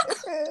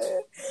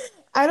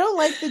 I don't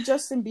like the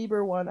Justin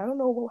Bieber one. I don't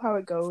know how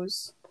it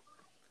goes.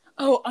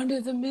 Oh, Under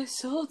the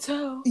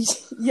Mistletoe.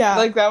 Yeah,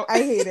 like that. I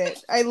hate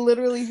it. I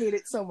literally hate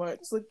it so much.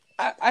 Like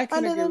I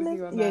can agree with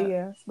you on that.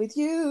 Yeah. With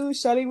you,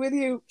 shoddy with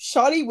you,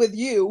 shoddy with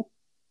you.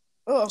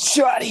 Oh,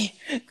 shoddy.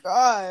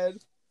 God,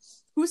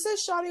 who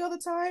says shoddy all the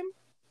time?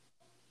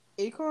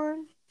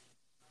 Acorn.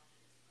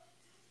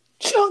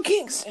 John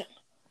Kingston.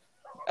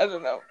 I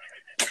don't know.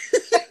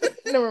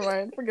 Never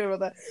mind. Forget about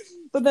that.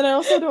 But then I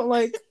also don't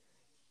like.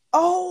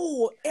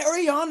 Oh,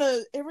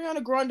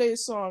 Ariana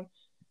Grande's song.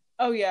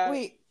 Oh yeah.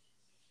 Wait,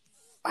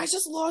 I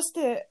just lost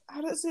it.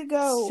 How does it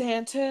go?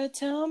 Santa,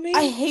 tell me.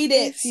 I hate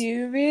it. If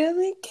you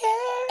really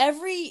care.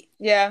 Every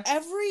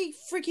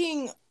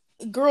freaking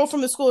girl from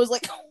the school is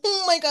like,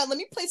 oh my god, let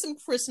me play some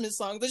Christmas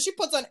songs. Then she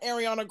puts on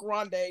Ariana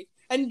Grande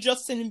and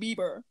Justin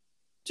Bieber.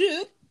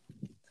 Dude,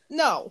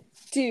 no,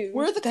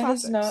 we're the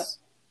classics. Not.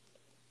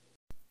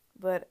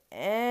 But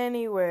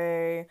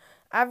anyway,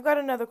 I've got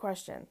another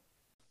question.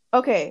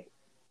 Okay.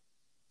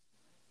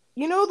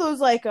 You know those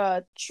like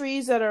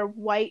trees that are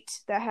white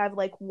that have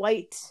like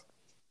white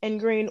and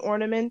green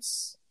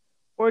ornaments,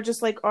 or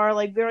just like are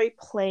like very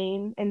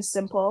plain and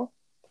simple?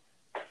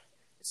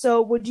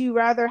 So would you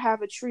rather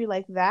have a tree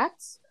like that,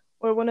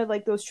 or one of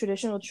like those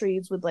traditional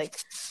trees with like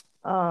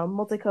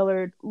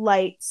multicolored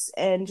lights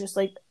and just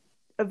like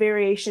a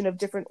variation of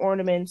different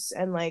ornaments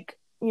and like,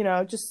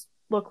 just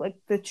look like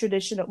the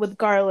traditional with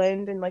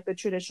garland and like the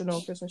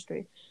traditional Christmas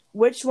tree.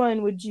 Which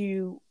one would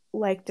you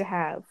like to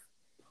have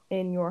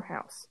in your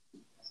house?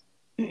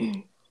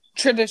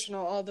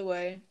 Traditional all the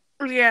way.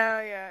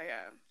 Yeah.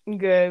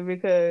 Good,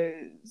 because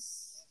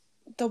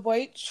The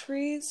white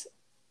trees,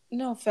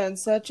 no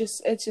offense,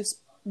 it's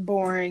just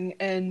boring,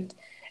 and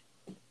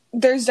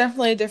there's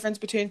definitely a difference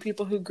between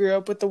people who grew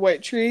up with the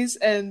white trees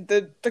and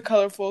the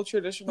colorful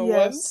traditional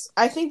ones.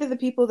 I think that the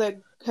people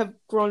that have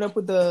grown up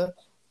with the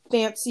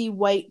fancy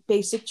white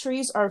basic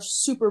trees are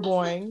super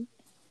boring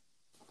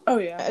Oh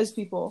yeah. as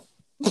people.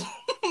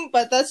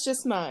 But that's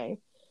just my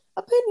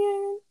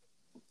opinion.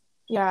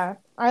 Yeah,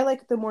 I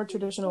like the more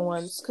traditional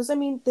ones because I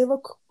mean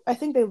I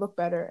think they look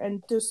better,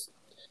 and just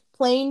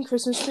plain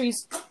Christmas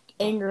trees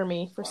anger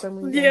me for some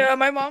reason. Yeah,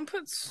 my mom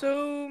put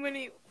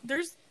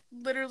there's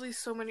literally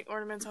so many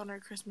ornaments on our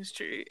Christmas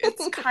tree. It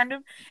kind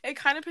of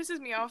pisses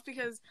me off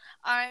because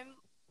I'm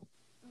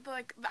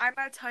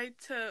that type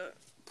to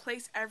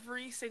place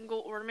every single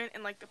ornament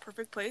in like the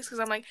perfect place because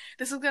I'm like,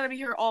 this is gonna be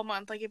here all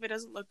month. Like if it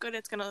doesn't look good,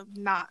 it's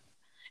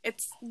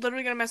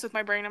literally gonna mess with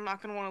my brain. I'm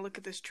not gonna want to look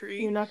at this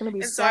tree. You're not gonna be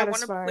and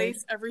satisfied. So I want to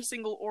place every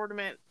single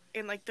ornament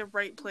in like the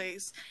right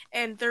place,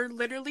 and they're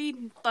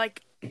literally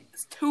like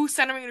 2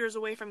 centimeters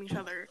away from each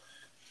other.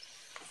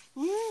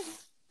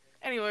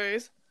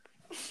 Anyways.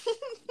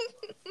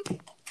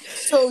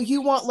 So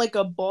you want like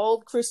a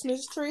bald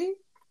Christmas tree?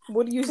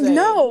 What do you say?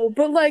 No,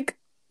 but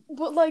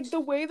the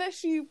way that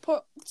she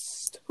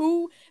puts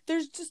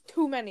there's just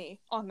too many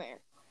on there.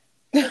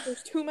 Like,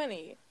 there's too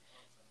many.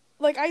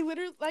 Like I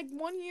literally, like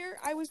one year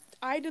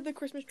I did the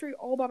Christmas tree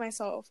all by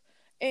myself,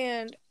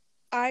 and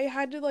I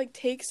had to like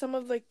take some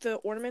of like the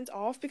ornaments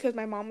off because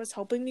my mom was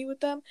helping me with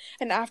them,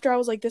 and after I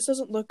was like, this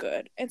doesn't look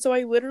good, and so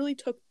I literally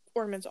took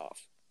ornaments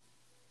off.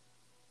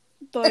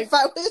 Like, if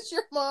I was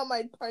your mom,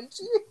 I'd punch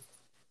you.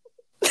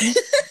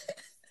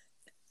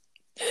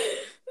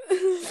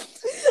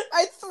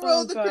 I'd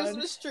throw the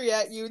Christmas tree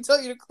at you and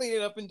tell you to clean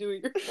it up and do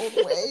it your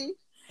own way.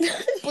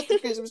 Put the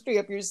Christmas tree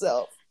up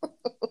yourself.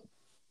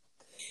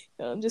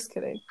 No, I'm just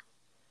kidding.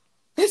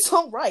 It's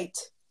all right.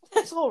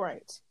 That's all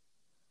right.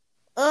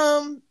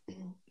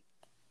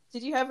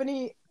 Did you have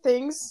any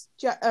things,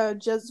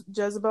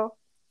 Jezibelle?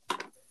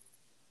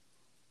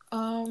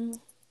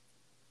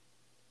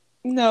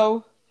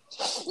 No.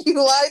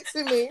 You lied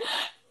to me.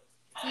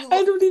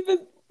 I don't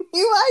even.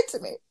 You lied to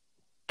me.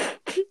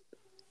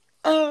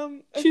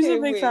 She's a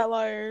big fat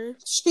liar.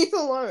 She's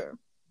a liar.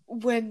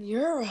 When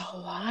you're a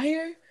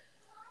liar,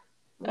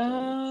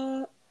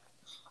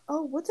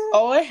 what did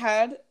all I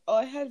had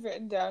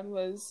written down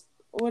was,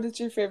 what is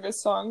your favorite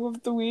song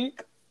of the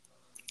week?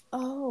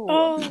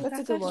 That's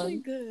a good one.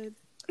 Good.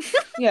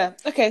 Yeah.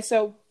 Okay.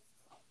 So,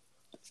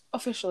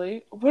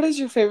 officially, what is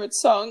your favorite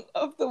song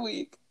of the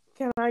week?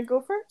 Can I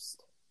go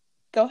first?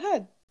 Go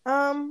ahead.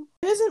 It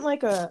isn't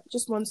like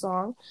just one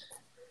song.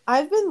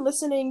 I've been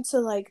listening to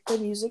like the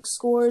music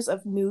scores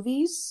of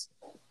movies,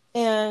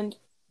 and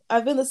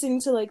I've been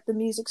listening to like the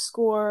music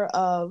score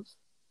of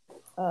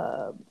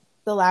The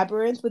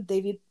Labyrinth with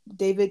David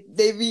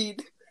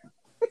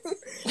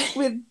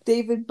with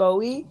David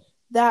Bowie.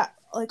 That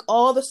like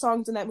all the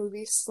songs in that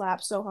movie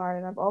slap so hard,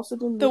 and I've also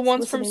been the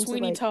ones from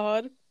Sweeney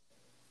Todd.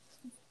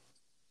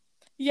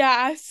 Yeah,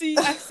 I see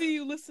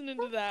you listening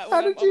to that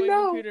when I'm on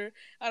my computer,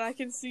 and I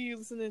can see you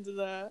listening to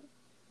that.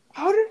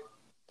 How did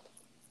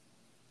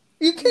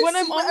you can when see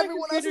I'm what on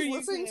everyone computer,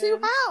 else is listening to?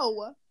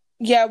 How?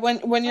 Yeah,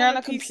 when you're on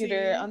a PC,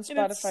 computer on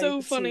Spotify, it's so you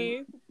can funny.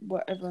 See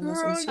what everyone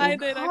Girl, listens to. I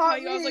did. I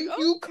caught you. I was like,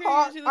 oh, okay,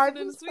 she's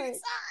listening to Sweet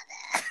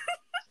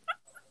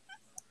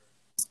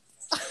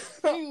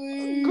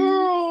Sonic.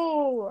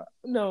 Girl,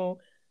 no.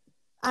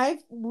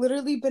 I've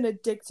literally been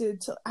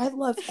addicted to. I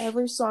love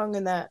every song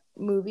in that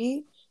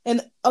movie.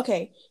 And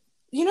okay,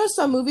 you know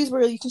some movies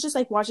where you can just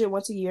like watch it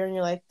once a year and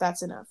you're like,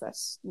 that's enough.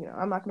 That's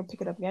I'm not gonna pick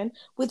it up again.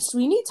 With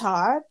Sweeney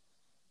Todd,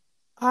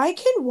 I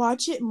can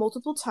watch it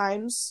multiple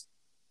times.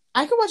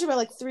 I can watch it about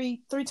like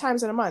three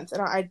times in a month,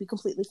 and I'd be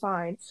completely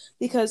fine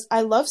because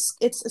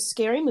it's a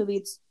scary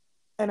movie,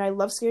 and I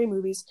love scary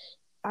movies.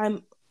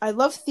 I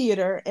love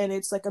theater, and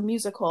it's like a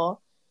musical,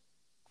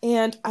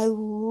 and I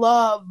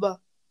love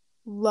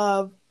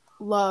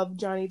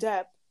Johnny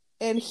Depp,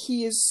 and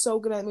he is so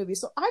good at that movie.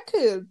 So I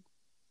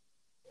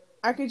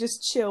could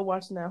just chill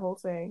watching that whole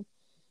thing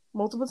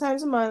multiple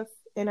times a month,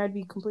 and I'd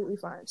be completely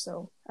fine.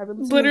 So I've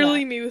been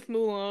literally me with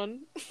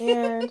Mulan.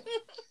 And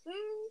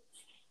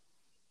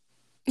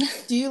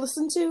do you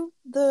listen to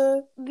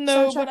the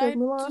soundtrack of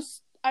Mulan?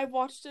 I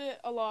watched it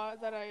a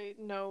lot. That I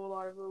know a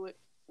lot of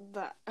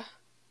that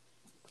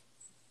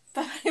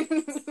I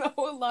know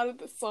a lot of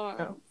the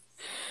songs.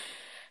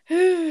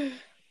 Oh.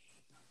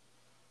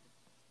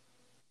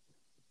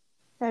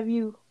 Have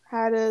you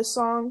had a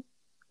song,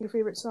 your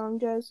favorite song,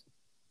 Jez?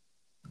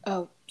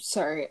 Oh,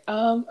 sorry.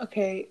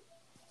 Okay.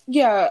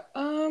 Yeah.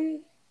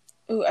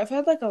 I've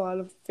had like a lot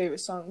of favorite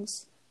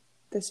songs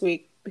this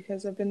week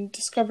because I've been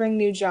discovering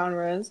new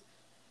genres.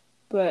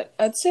 But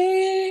I'd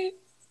say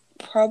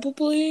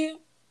probably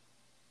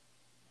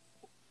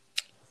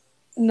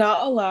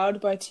Not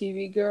Allowed by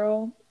TV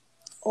Girl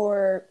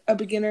or A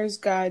Beginner's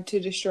Guide to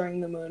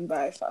Destroying the Moon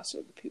by Foster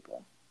the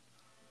People.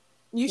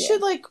 You Yeah.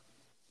 should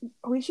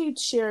we should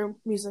share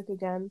music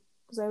again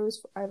because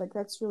I like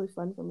that's really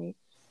fun for me.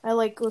 I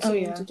like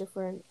listening to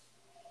different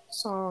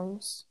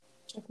songs,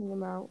 checking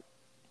them out.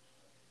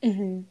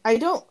 Mm-hmm. I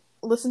don't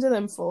listen to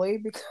them fully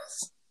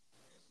because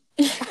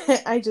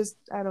I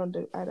don't,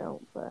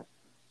 but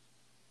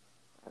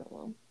I don't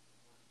know.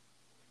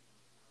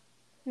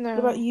 No. What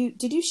about you?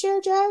 Did you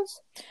share,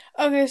 Jazz?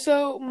 Okay,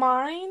 so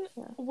mine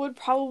would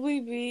probably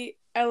be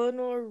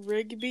Eleanor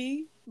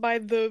Rigby by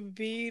the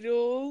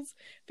Beatles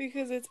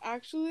because it's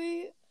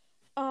actually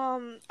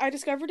I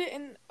discovered it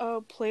in a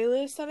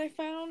playlist that I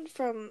found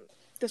from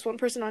this one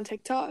person on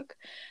TikTok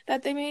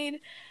that they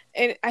made,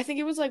 and I think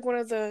it was like one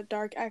of the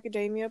Dark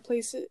Academia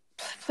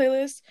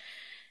playlists,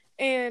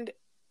 and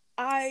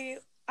I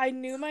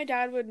knew my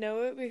dad would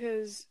know it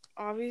because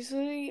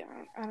obviously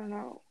I don't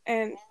know,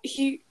 and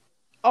he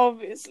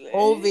obviously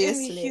and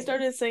he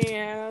started singing it,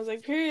 and I was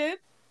like period,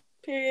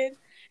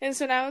 and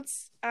so now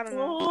it's I don't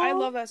know. I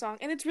love that song,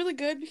 and it's really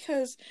good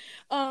because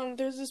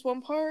there's this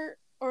one part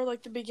or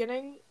like the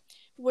beginning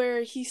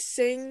where he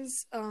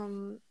sings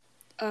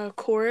a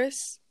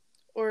chorus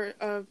or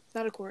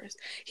not a chorus.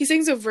 He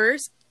sings a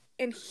verse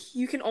and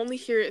you can only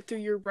hear it through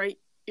your right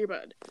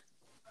earbud.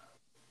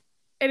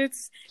 And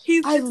it's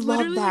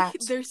literally that.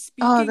 They're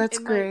speaking that's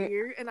in great. my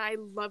ear and I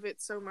love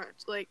it so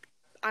much. Like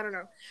I don't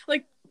know.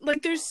 Like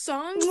there's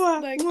songs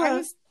like I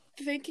was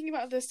thinking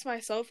about this to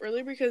myself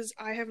earlier because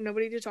I have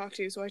nobody to talk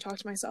to, so I talk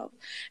to myself.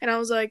 And I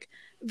was like,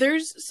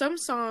 there's some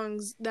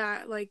songs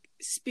that like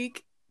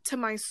speak to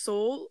my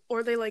soul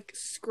or they like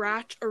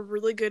scratch a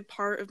really good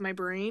part of my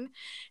brain,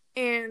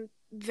 and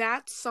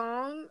that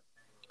song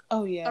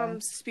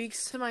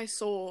speaks to my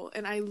soul,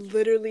 and I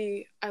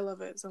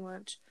love it so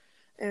much.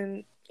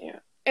 And yeah,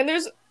 and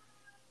there's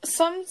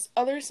some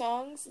other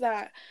songs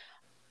that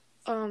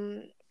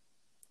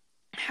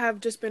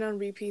have just been on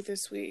repeat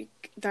this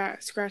week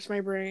that scratch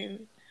my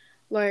brain,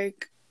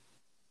 like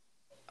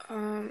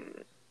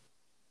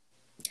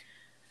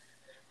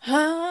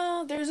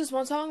there's this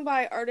one song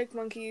by Arctic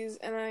Monkeys,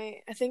 and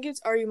I think it's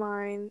Are You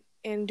Mine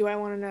and Do I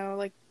Want to Know.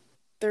 Like,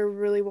 they're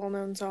really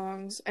well-known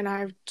songs, and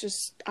I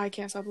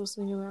can't stop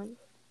listening to them.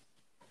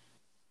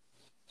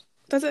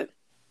 That's it.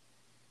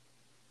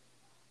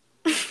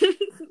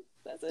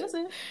 That's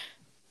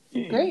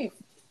it. Great.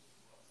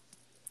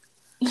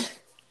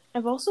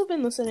 I've also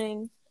been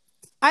listening.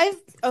 I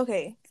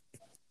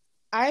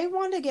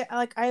want to get,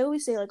 like, I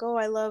always say, like, oh,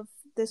 I love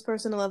this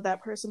person, I love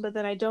that person, but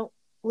then I don't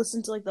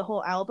listen to, like, the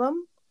whole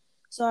album.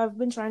 So I've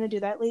been trying to do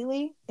that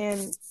lately,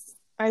 and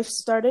I've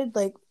started,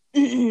 like,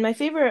 my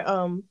favorite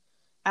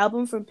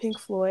album from Pink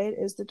Floyd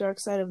is The Dark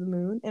Side of the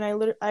Moon, and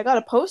I got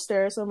a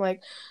poster, so I'm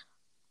like,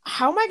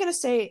 how am I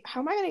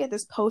gonna get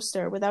this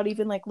poster without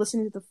even, like,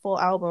 listening to the full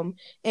album?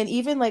 And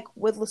even, like,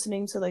 with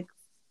listening to, like,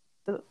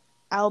 the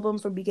album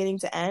from beginning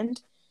to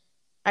end,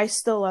 I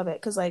still love it,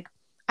 because, like,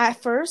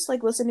 at first,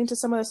 like, listening to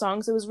some of the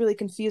songs, it was really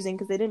confusing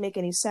because they didn't make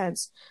any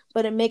sense.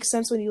 But it makes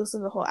sense when you listen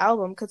to the whole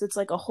album because it's,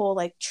 like, a whole,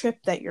 like, trip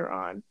that you're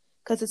on.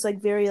 Because it's,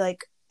 like, very,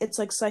 like, it's,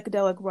 like,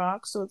 psychedelic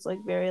rock, so it's,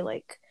 like, very,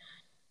 like,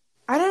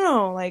 I don't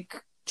know,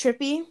 like,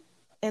 trippy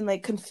and,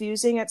 like,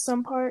 confusing at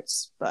some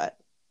parts. But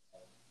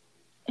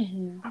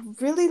I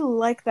really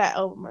like that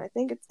album. I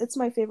think it's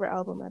my favorite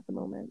album at the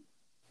moment.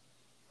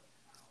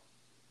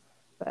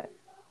 But,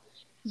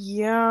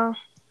 yeah.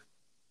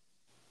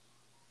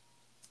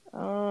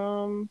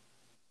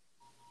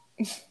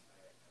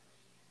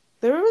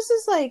 There was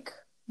this, like,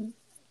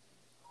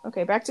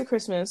 okay, back to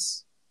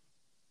Christmas.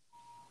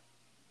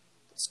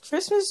 It's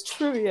Christmas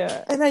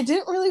trivia, and I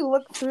didn't really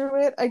look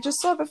through it. I just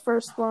saw the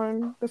first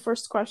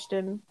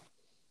question,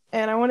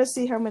 and I want to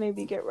see how many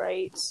we get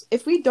right.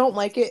 If we don't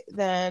like it,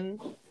 then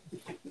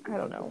I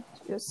don't know.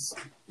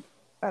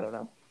 I don't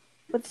know.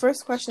 But the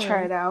first question,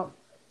 try it out.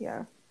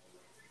 Yeah.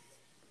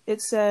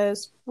 It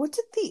says, what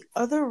did the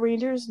other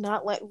reindeers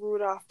not let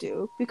Rudolph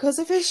do because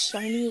of his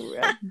shiny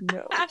red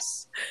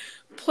nose?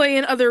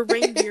 Playing other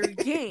reindeer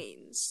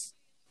games.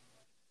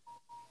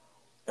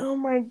 Oh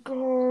my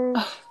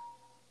god.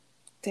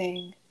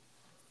 Dang.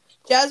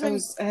 Jasmine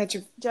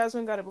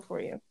got it before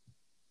you.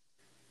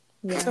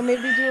 Yeah. So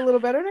maybe do a little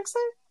better next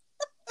time?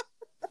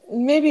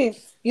 Maybe.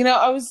 You know,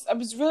 I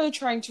was really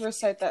trying to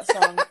recite that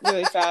song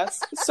really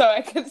fast so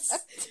I could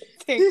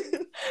think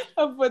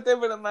of what they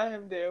would have let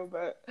him do,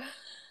 but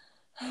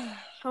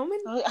how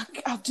many?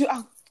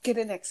 I'll get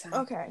it next time.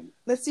 Okay.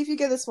 Let's see if you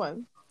get this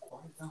one.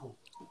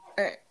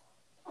 Alright.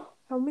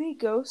 How many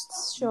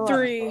ghosts show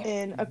 3 up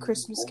in A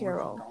Christmas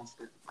Carol?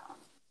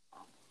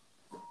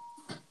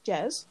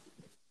 Jez?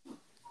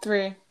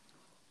 3.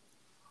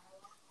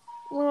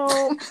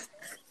 Well,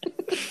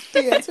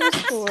 the answer is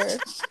 4.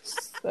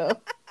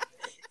 So,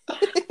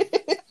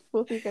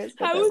 both of you guys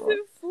got How that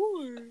is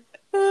wrong.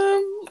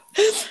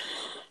 it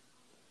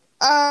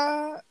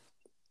 4?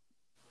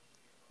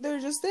 There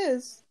just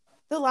is.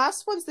 The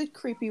last one's the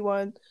creepy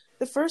one.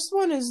 The first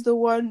one is the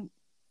one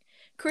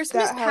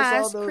Christmas that has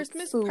past, all the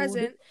Christmas food.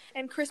 present,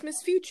 and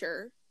Christmas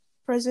future.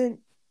 Present.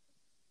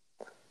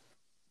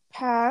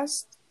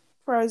 Past,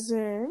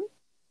 present.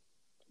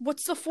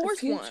 What's the fourth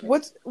future. one?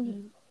 What's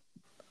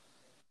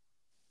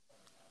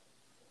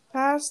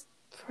past,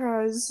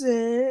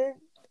 present,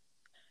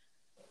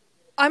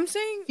 I'm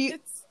saying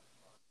it's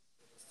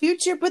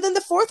future? But then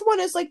the fourth one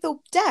is like the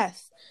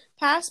death.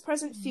 Past,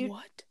 present, future.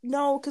 what?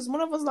 No, because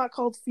one of us not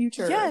called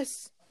future.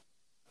 Yes.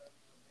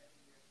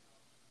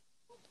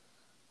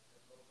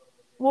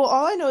 Well,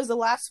 all I know is the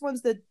last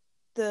one's the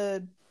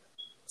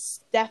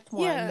death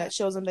one Yeah. that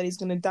shows him that he's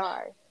gonna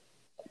die.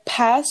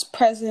 Past,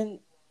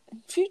 present,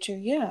 future.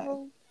 Yeah.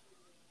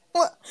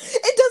 What?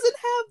 It doesn't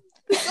have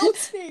the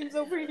ghost names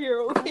over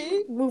here.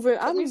 Okay, Move it.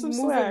 Cut I'm me some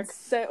moving slack.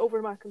 set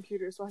over my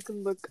computer so I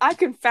can look. I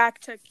can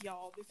fact check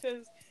y'all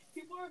because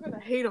people are gonna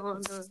hate on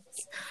us.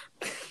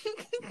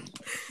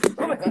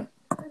 Oh my god.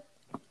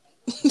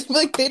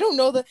 Like they don't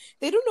know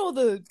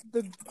the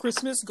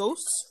Christmas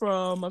ghosts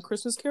from A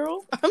Christmas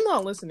Carol. I'm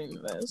not listening to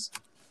this.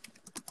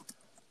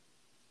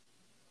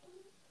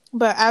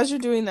 But as you're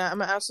doing that, I'm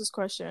gonna ask this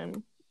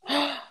question.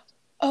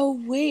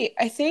 Oh wait,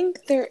 I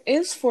think there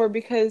is 4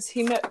 because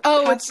he met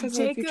Oh, past, it's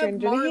present, and future. Jacob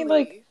And didn't Marley. he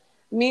like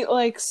meet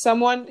like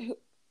someone who?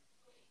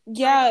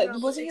 Yeah, No,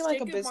 wasn't he it's like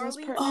Jacob a business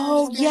Marley. partner?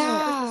 Oh, or something?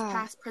 yeah. Christmas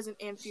past, present,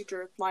 and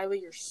future. Lila,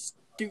 you're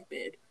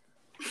stupid.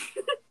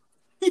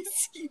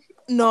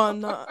 No, I'm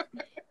not.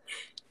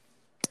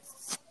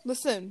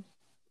 Listen,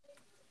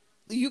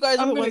 you guys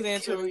are I'm the gonna ones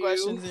answering kill you.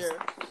 questions here,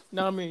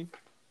 not me.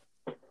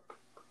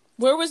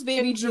 Where was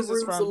baby In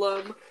Jesus from?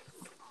 Jerusalem.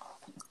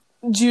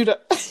 Judah.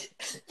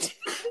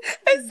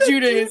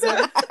 Judaism.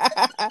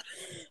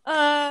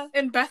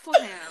 In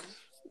Bethlehem.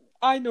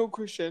 I know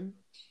Christian.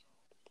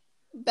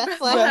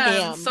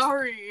 Bethlehem.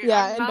 Sorry.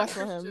 Yeah, I'm in not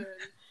Bethlehem. Christian.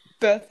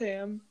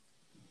 Bethlehem.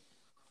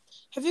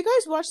 Have you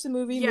guys watched the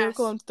movie Yes.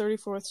 Miracle on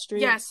 34th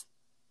Street? Yes.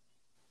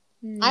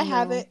 I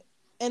have it,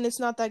 and it's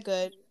not that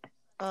good.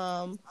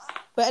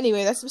 But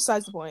anyway, that's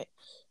besides the point.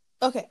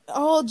 Okay.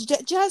 Oh,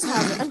 Jazz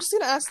has it. I'm just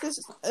gonna ask this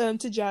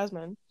to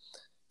Jasmine.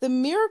 The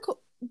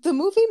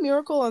movie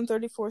Miracle on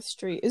 34th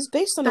Street is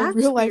based on a That's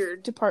real life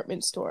weird.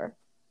 department store.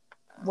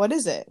 What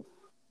is it?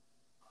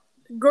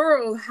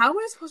 Girl, how am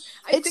I supposed to...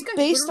 I It's think I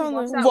based literally on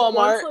watched the- that Walmart.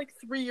 once, like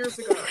 3 years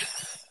ago.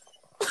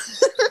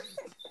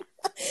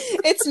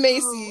 It's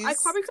Macy's. I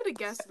probably could have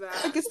guessed I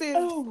that. guess they.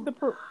 Oh.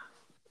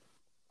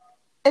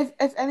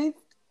 If any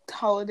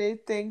holiday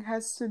thing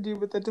has to do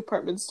with the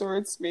department store,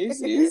 it's It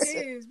Macy's.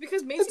 is,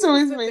 because Macy's It's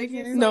always is the Macy's.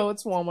 biggest... No,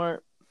 it's Walmart.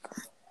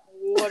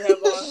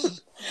 Whatever.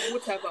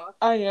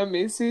 I am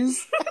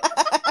Macy's.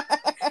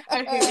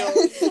 I hate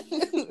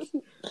y'all.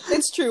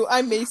 It's true.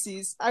 I'm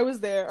Macy's. I was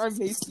there. I'm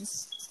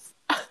Macy's.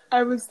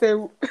 I was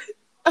there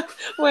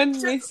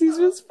when Macy's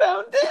was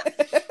founded.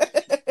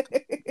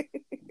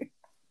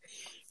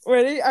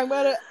 Ready? I'm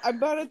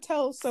about to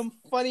tell some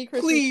funny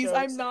Christmas Please, jokes.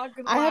 I'm not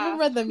gonna I haven't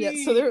read them yet,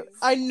 so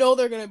I know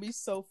they're gonna be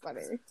so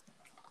funny.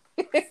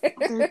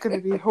 They're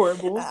gonna be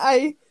horrible.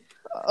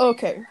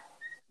 Okay.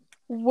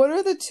 What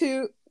are the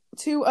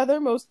two other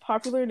most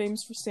popular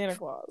names for Santa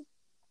Claus?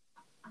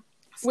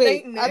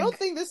 Wait, Saint I don't Nick.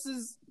 think this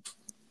is.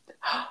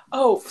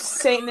 Oh,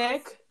 Saint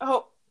Nick.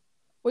 Oh,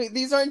 Wait,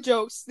 these aren't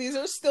jokes. These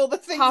are still the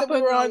things Papa that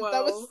we were on. Noel.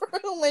 That was for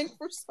a link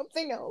for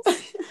something else.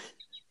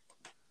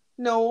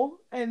 Noel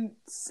and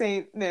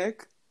Saint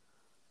Nick.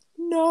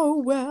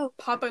 Noel.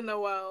 Papa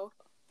Noel.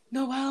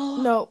 Noel.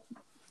 No.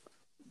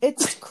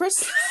 It's Chris.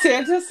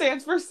 Santa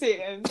stands for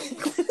Satan.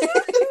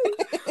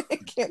 I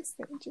can't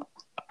stand you.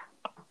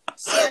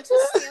 Santa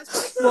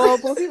stands for... Well,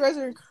 both of you guys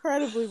are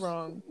incredibly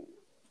wrong.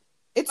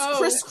 It's Oh,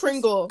 Chris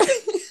Kringle.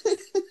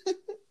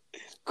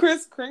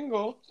 Kris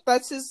Kringle.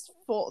 That's his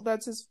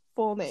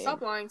full name.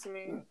 Stop lying to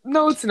me.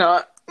 No, it's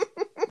not.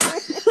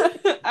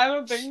 I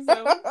don't think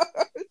so.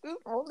 His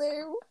full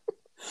name.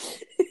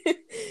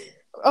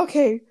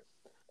 Okay.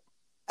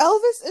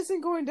 Elvis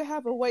isn't going to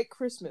have a white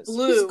Christmas.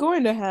 Blue. He's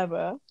going to have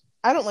a.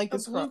 I don't like A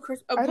this blue, song.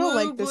 Chris- I don't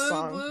like this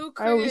song. Blue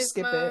I always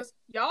skip it. Christmas.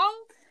 Y'all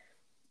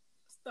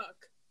stuck.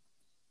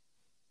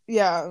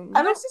 Yeah.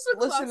 I don't This is a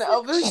listen to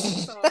classic Elvis.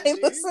 Christmas song, I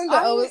dude. listen to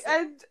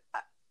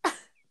Elvis.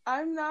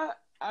 I'm not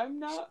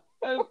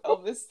an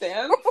Elvis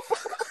stan.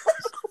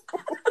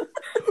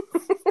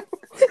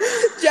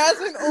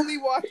 Jasmine only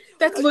watched.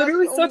 That's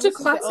literally Jasmine such a only listened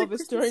to classic Elvis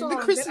Christmas during song. the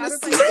Get Christmas out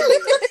of my season.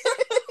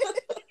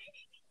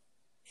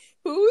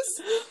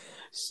 face.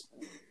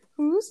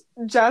 Who's?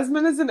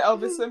 Jasmine is an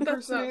Elvis That's not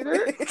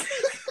impersonator.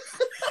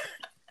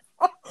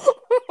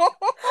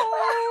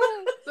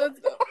 That's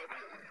not...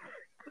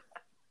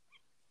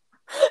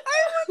 I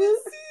want to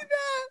see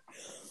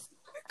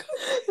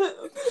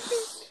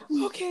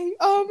that. Okay.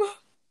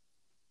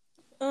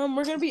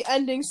 We're gonna be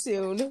ending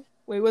soon.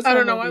 Wait, what's I our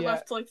don't know. I movie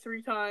left like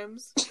 3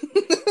 times.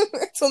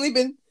 It's only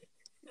been.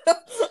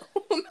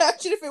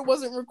 Imagine if it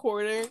wasn't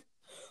recording.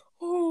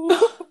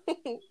 Oh.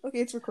 Okay,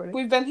 it's recording.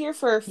 We've been here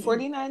for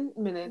 49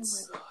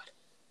 minutes.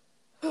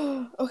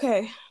 Oh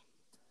Okay.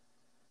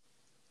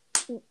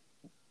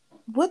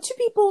 What do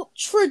people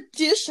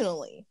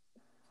traditionally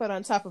put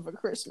on top of a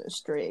Christmas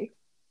tree?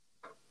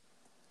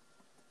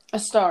 A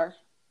star.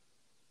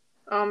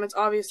 my god. It's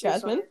obviously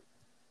Jasmine?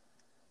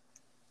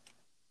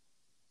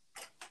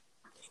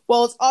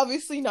 Well, it's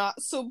obviously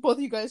not. So both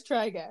of you guys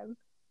try again.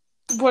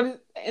 What is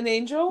an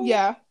angel?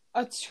 Yeah,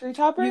 A tree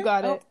topper? you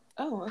got it.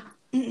 Oh.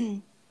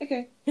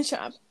 Okay. Good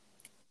job.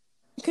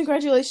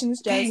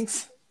 Congratulations, Jez.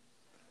 Thanks.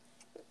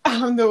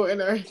 I'm the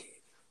winner.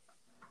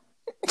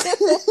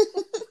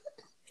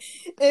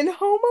 In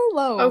Home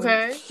Alone.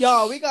 Okay.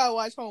 Y'all, we gotta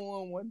watch Home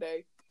Alone one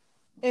day.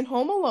 In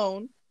Home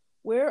Alone,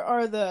 where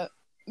are the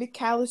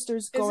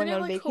McAllisters going Isn't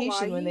it on like vacation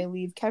Hawaii? when they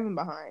leave Kevin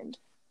behind?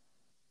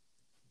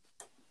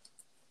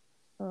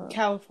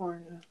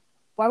 California.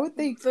 Why would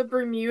they? The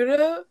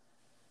Bermuda?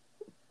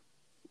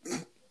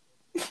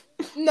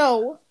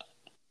 No.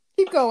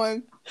 Keep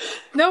going.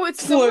 No,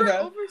 it's Florida.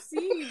 somewhere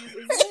overseas,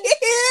 isn't it?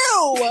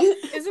 Ew!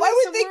 Isn't Why it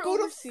would they somewhere go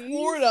overseas? to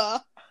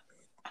Florida?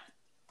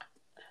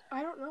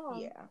 I don't know.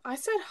 Yeah. I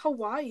said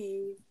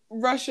Hawaii.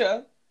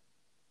 Russia.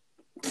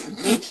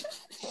 Russia.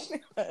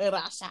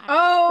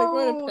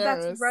 Oh, to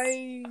Paris. that's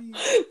right.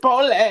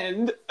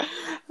 Poland.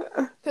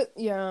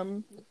 Yeah.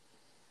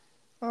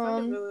 Find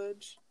a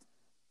village.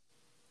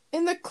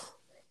 In the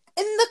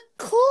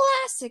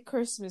classic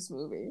Christmas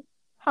movie,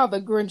 How the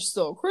Grinch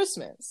Stole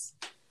Christmas,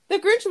 the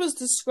Grinch was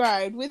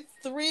described with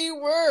 3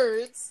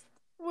 words.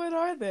 What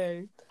are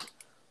they?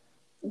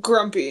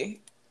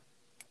 Grumpy.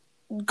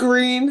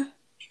 Green.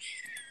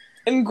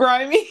 And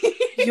grimy.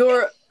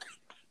 You're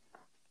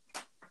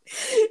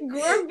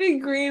Grumpy,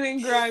 green,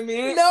 and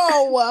grimy.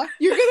 No!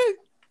 You're gonna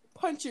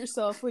punch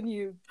yourself when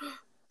you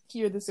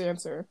hear this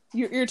answer.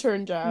 Your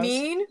turn, Jazz.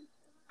 mean?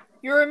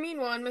 You're a mean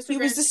one, Mr. He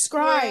was Grinch.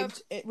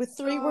 described with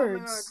 3 Oh, my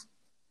words. God.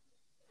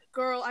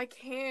 Girl, I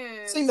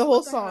can't. Sing the whole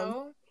What song.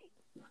 hell?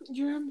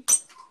 You're a...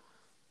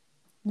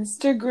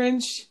 Mr.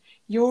 Grinch,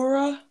 you're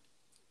a...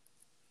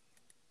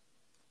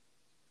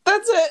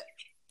 That's it.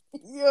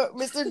 Yeah,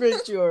 Mr.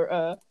 Grinch,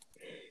 you're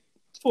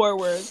 4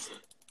 words.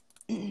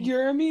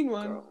 You're a mean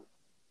one.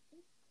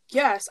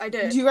 Yes, I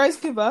did. Do you guys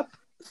give up?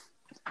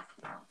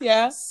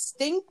 Yeah.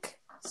 Stink,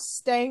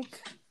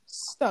 stank,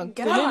 stunk.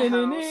 Get out of my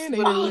house,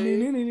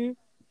 literally.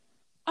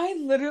 I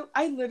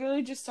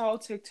literally just saw a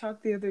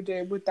TikTok the other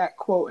day with that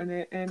quote in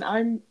it, and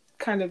I'm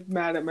kind of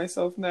mad at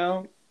myself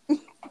now.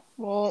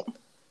 Well,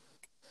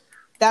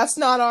 that's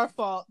not our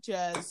fault,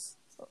 Jez.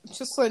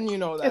 Just letting you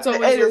know that. It's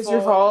always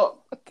Your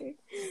fault. Okay.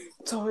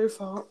 It's all your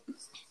fault.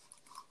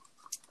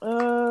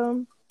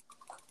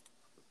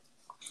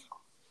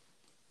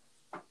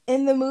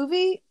 In the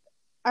movie,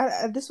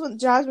 this one,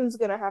 Jasmine's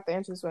gonna have to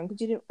answer this one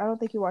because I don't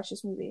think you watched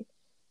this movie,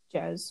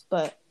 Jez.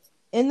 But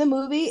in the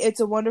movie, It's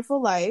a Wonderful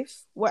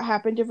Life. What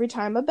happened every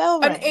time a bell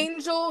rang? An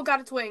angel got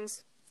its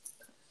wings.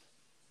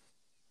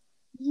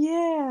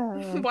 Yeah.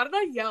 Why did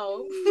I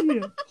yell?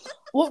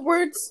 What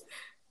words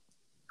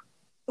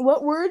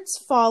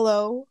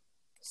follow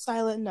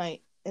Silent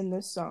Night in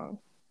this song?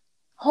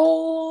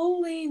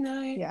 Holy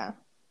night. Yeah.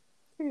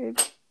 Good.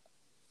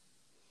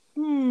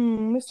 Let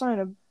me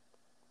find a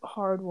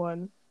hard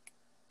one.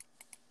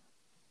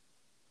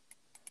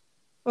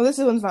 Well, this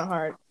one's not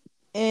hard.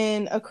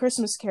 In A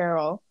Christmas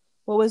Carol,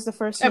 what was the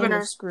first name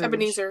of Scrooge?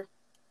 Ebenezer.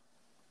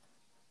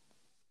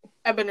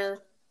 Ebener.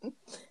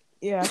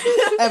 Yeah,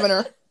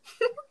 Ebener.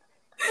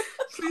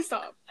 Please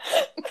stop.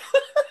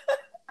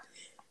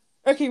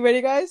 Okay,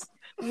 ready, guys?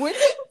 Which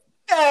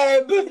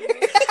Eb.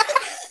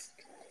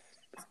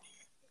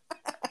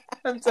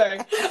 I'm sorry.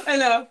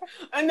 Enough.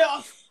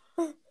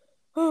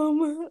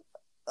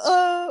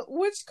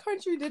 which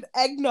country did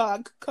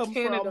eggnog come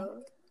Canada.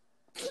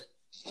 from?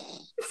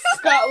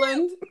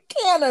 Scotland.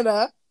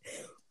 Canada.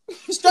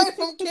 Straight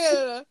from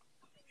Canada.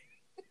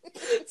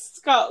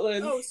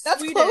 Scotland. Oh, That's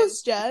Sweden.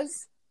 close, Jez.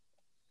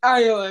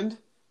 Ireland.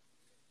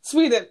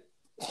 Sweden.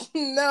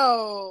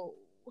 No.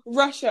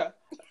 Russia.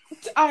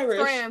 It's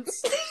Irish.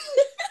 France.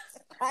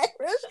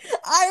 Irish?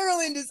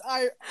 Ireland is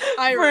Irish.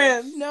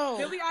 France. No.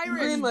 Billy Irish.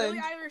 Greenland.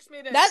 Billy Irish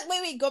made it.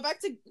 Wait, go back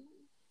to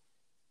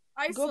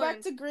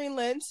Iceland.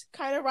 Greenland.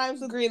 Kind of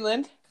rhymes with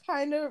Greenland.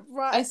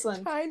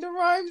 Iceland. Kind of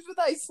rhymes with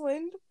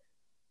Iceland.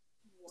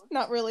 What?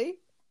 Not really.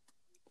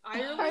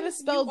 Ireland? Kinda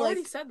spelled you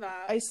already like said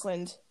that.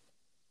 Iceland.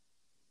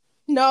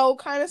 No,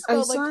 kind of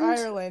spelled Iceland? like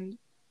Ireland.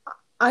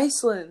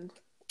 Iceland.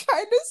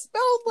 Kind of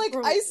spelled like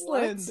Bro,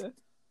 Iceland.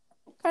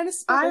 Kind of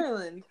spelled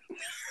Ireland.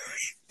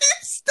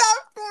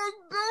 Stop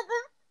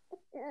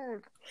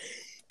going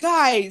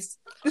guys,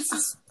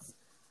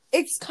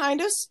 it's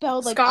kind of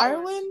spelled like Scotland.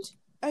 Ireland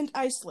and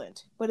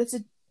Iceland, but it's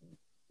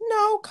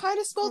kind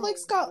of spelled like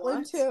Scotland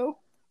what? too.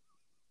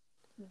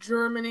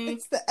 Germany.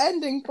 It's the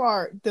ending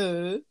part.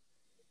 Duh.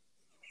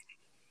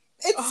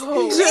 It's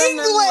Oh.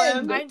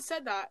 England. I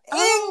said that.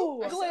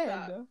 Oh, I said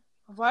that. England.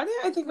 Why did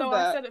I think No, of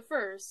that? I said it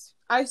first.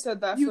 I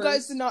said that You first.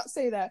 guys did not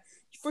say that.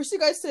 First, you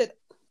guys said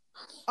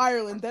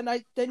Ireland. Then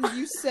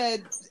you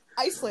said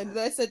Iceland.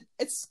 Then I said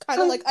it's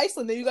kind of like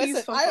Iceland. Then you guys Please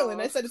said fuck Ireland.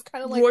 off. I said it's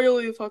kind of like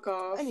Royally fuck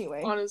off.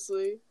 Anyway.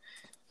 Honestly.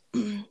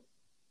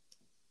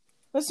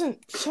 Listen,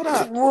 shut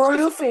up.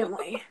 Royal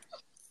family.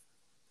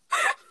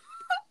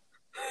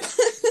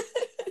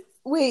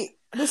 Wait,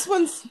 this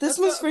one's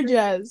for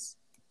Jez.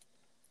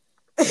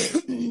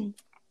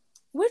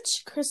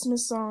 Which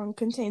Christmas song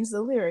contains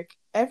the lyric,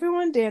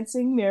 "Everyone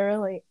dancing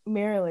merrily,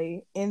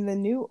 merrily in the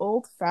new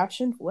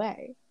old-fashioned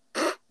way"?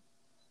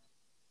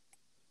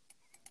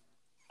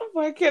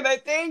 Why can't I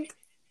think?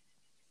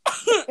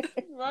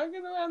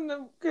 Rocking around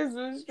the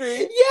Christmas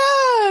tree.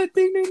 Yeah!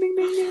 Ding, ding, ding,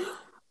 ding, ding.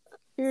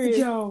 Period.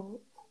 Yo,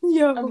 I'm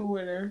a Yo.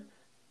 winner.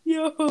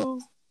 Yo.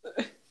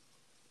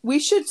 We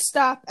should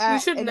stop at We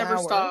should an never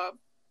hour. stop.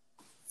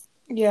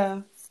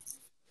 Yeah.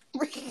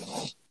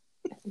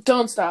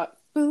 Don't stop.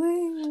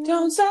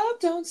 Don't stop,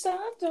 don't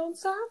stop, don't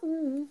stop.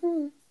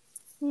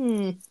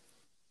 Mm-hmm.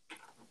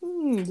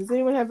 Does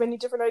anyone have any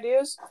different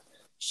ideas?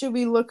 Should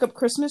we look up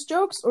Christmas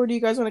jokes, or do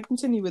you guys want to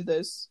continue with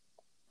this?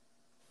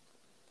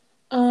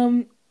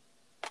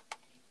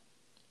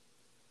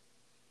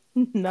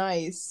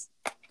 Nice.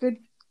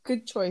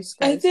 Good choice,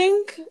 guys.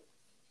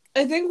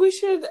 I think we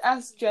should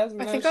ask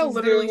Jasmine I think how I'll she's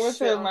literally doing with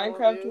shit her on all of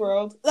Minecraft you.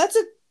 world. That's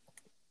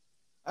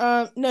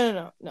a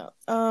no.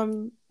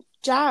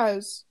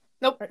 Jazz.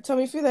 Nope. Right, tell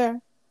me if you're there.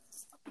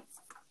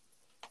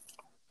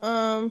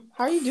 How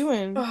are you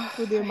doing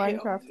with your I hate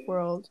all Minecraft of you.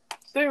 world?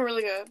 It's doing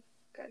really good,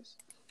 guys.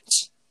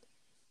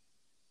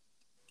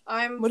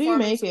 I'm What are you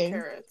farming some making?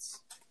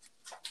 carrots.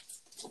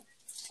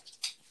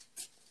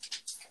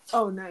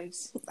 Oh,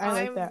 nice. I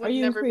like I that. Are would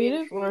you in never be in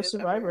creative or a creative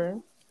survivor? ever.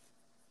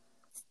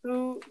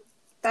 Who?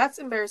 That's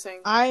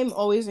embarrassing. I'm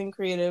always in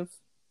creative.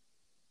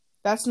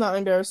 That's not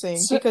embarrassing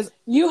because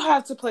You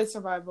have to play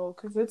survival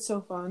because it's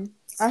so fun.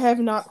 I have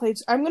not played.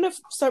 I'm gonna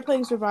start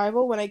playing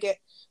survival when I get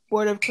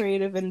bored of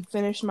creative and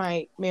finish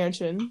my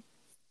mansion,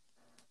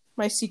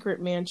 my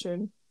secret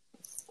mansion.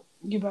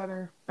 You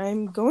better.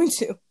 I'm going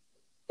to.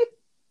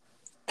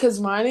 Because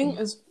mining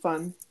is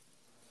fun.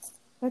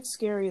 That's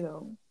scary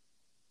though.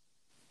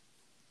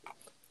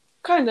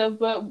 Kind of,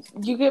 but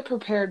you get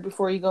prepared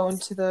before you go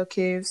into the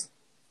caves.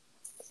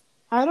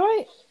 How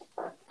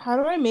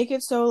do I make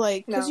it so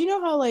like, because No. you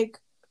know how like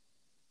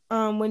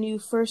when you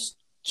first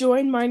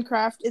join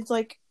Minecraft, it's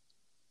like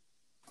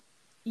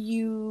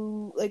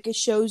it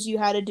shows you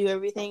how to do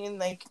everything, and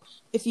like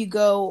if you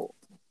go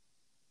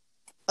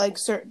like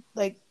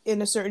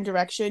in a certain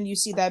direction, you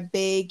see that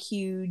big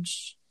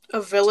huge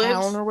A village?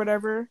 town or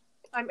whatever.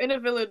 I'm in a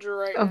village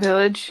right now. A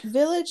village?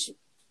 Village,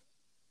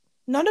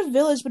 not a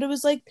village, but it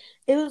was like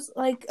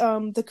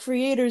the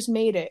creators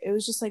made it. It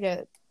was just like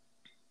a.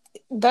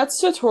 That's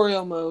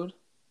tutorial mode.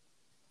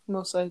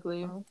 Most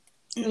likely. Oh.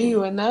 Are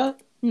you in that?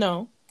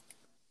 No.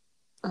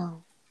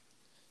 Oh.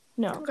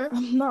 No, Okay.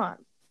 I'm not.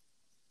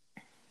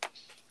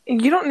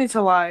 You don't need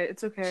to lie.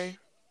 It's okay.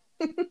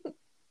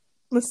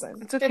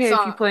 Listen, It's okay It's if you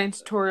not. play in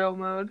tutorial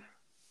mode.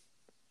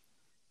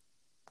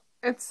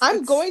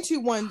 I'm going to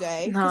one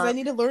day because I not.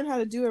 need to learn how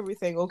to do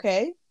everything.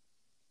 Okay?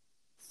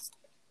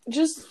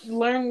 Just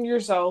learn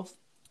yourself.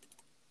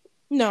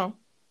 No.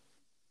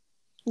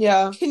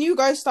 Yeah. Can you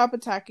guys stop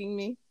attacking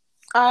me?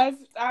 I've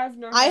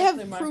known I how to have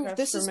play proof.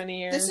 Minecraft for many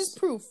years. This is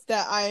proof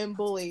that I am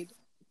bullied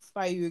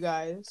by you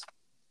guys.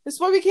 This is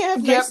why we can't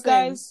have Yep, nice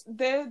things.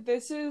 guys.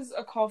 This is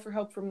a call for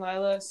help from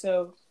Lila.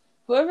 So,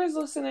 whoever's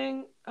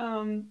listening,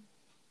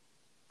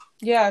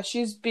 yeah,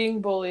 she's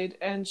being bullied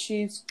and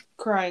she's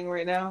crying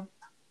right now.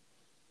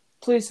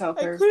 Please help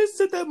I her. could have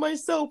said that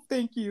myself.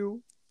 Thank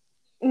you.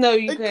 No,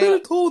 you I can't. could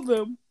have told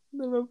them.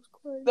 No, I was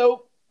crying.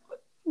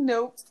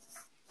 Nope.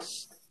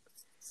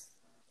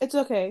 It's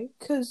okay,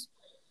 because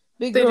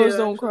big They girls do,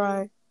 don't actually.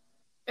 cry.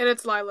 And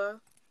it's Lila.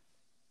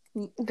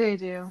 They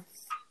do.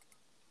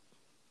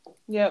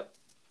 Yep.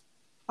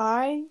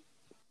 I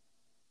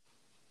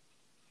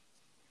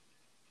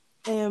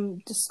am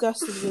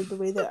disgusted with the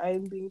way that I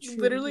am being treated.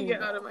 Literally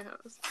get out of my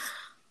house.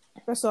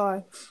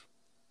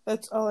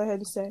 That's all I had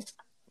to say.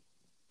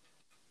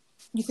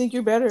 You think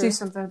you're better? Do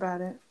something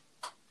about it.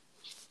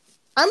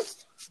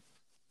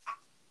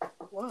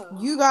 Whoa.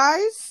 You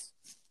guys,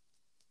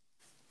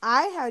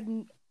 I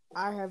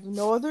have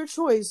no other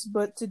choice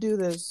but to do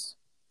this.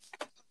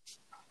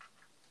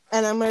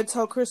 And I'm gonna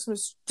tell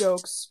Christmas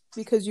jokes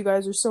because you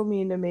guys are so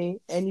mean to me,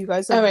 and you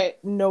guys have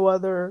no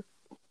other.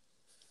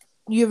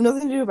 You have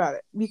nothing to do about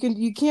it.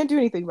 You can't do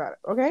anything about it.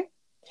 Okay.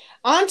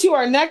 On to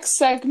our next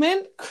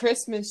segment: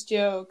 Christmas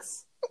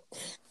jokes.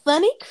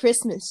 Funny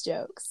Christmas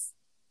jokes.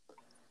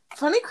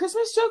 Funny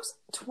Christmas jokes.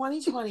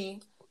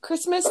 2020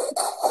 Christmas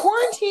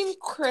quarantine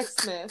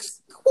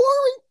Christmas.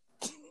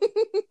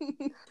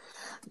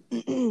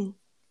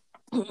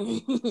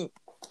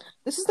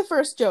 This is the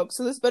first joke,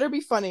 so this better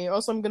be funny, or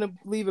else I'm gonna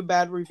leave a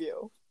bad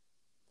review.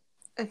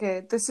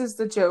 Okay, this is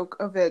the joke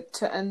of it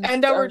to end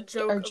our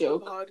joke. of the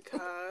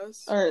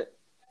podcast. Alright.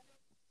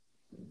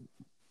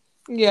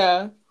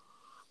 Yeah.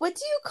 What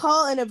do you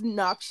call an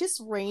obnoxious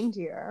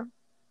reindeer?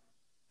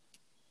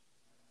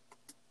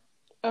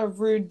 A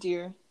rude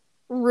deer.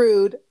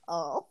 Rude.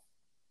 Oh,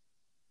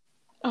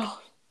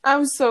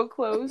 I'm so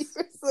close.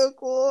 you're so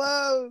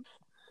close.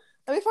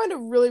 Let me find a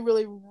really,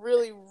 really,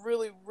 really,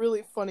 really,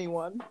 really funny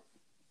one.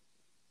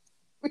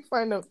 Let me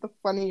find out the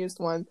funniest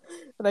one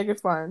that I could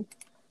find.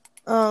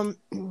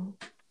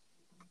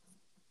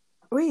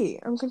 Wait,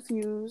 I'm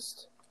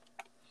confused.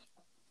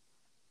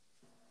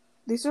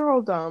 These are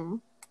all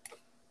dumb.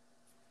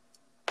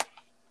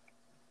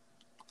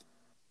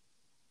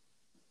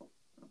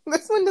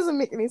 This one doesn't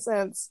make any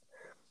sense.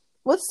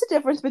 What's the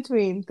difference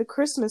between the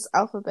Christmas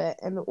alphabet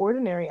and the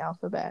ordinary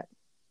alphabet?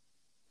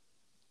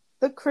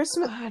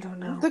 I don't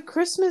know. The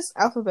Christmas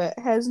alphabet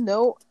has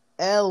no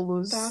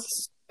L's.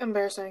 That's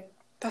embarrassing.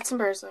 That's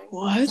embarrassing.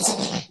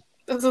 What?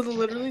 That's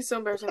literally so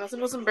embarrassing. That's the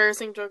most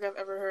embarrassing joke I've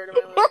ever heard in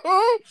my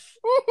life.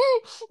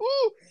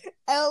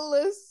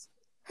 Ellis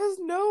has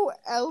no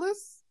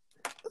Ellis.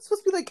 It's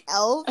supposed to be like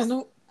elves. I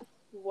know.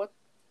 What?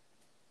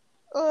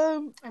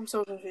 I'm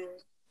so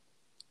confused.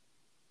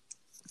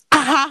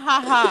 Ha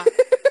ha ha.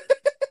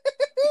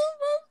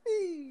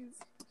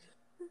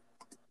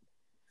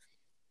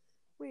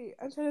 Wait,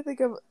 I'm trying to think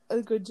of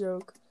a good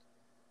joke.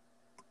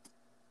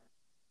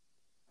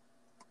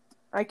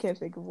 I can't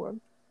think of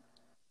one.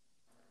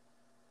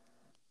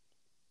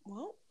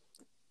 Well,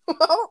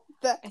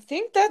 that I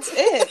think that's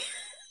it.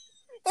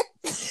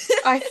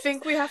 I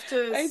think we have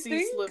to I cease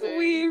think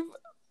living.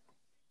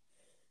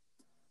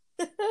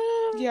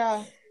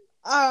 Yeah.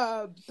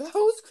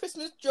 Those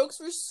Christmas jokes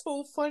were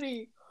so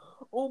funny.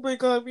 Oh my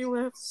god, we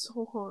laughed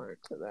so hard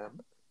to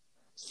them.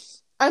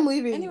 I'm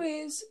leaving.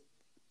 Anyways,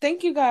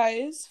 thank you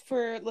guys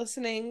for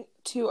listening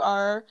to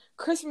our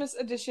Christmas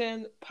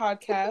edition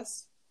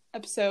podcast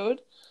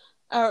episode.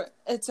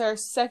 It's our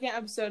second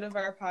episode of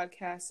our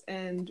podcast,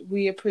 and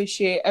we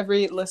appreciate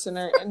every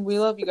listener, and we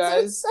love you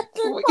guys.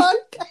 Second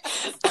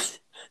podcast.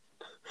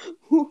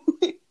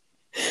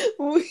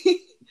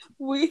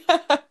 we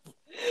have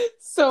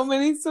so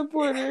many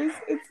supporters.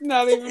 It's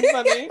not even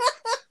funny.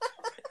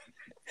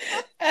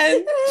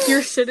 And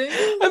You're shitting?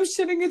 I'm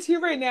shitting a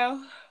tear right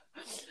now.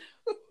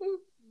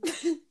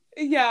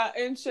 Yeah,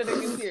 I'm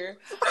shitting a tear.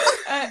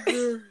 I'm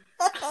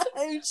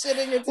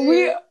shitting a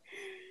tear.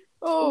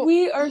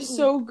 We are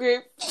so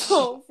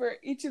grateful for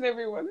each and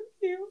every one of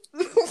you.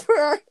 For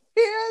our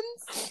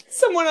fans.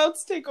 Someone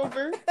else take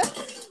over.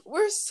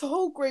 We're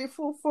so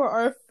grateful for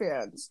our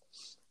fans.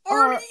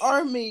 Our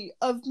army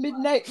of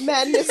Midnight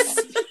Madness.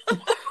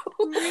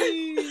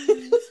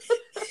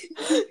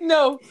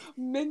 No,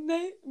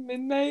 midnight.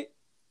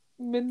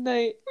 That's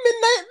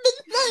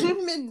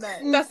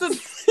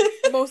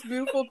the most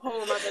beautiful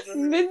poem I've ever heard.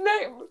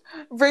 Midnight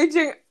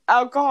raging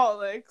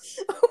alcoholics.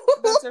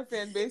 That's our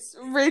fan base.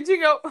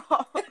 Raging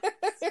alcoholics.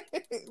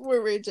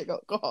 We're raging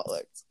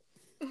alcoholics.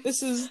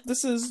 This is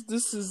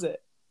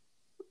it.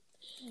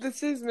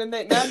 This is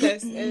Midnight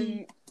Madness,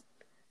 and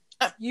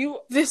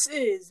This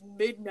is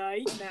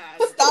Midnight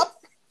Madness. Stop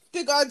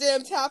the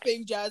goddamn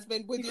tapping,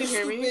 Jasmine, with You your can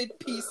hear me? stupid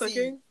PC.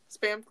 Clicking?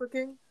 Spam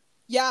clicking?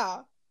 Yeah.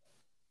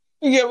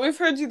 Yeah, we've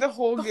heard you the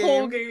whole game.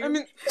 Whole game. I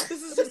mean,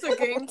 This is just a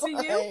game to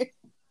you?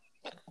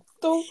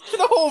 The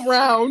whole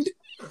round.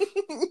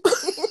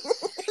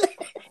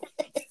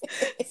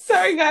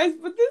 sorry guys,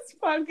 but this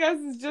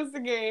podcast is just a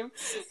game.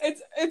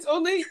 It's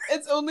only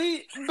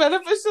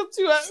beneficial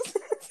to us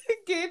to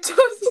gauge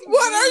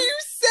What are you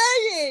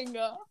saying?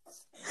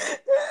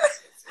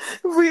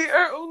 We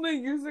are only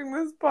using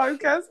this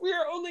podcast. We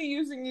are only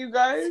using you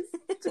guys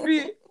to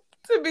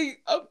be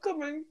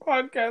upcoming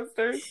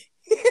podcasters.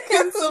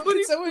 Can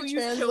somebody Someone please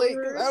translate?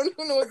 kill her? I don't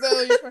even know what the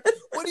hell you're trying.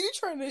 What are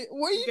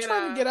you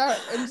trying to get out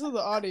into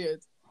the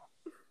audience?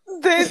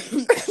 They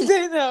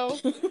know.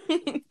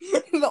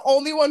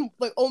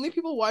 The only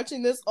people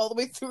watching this all the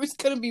way through is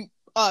gonna be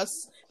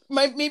us.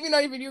 Maybe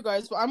not even you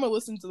guys, but I'm gonna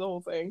listen to the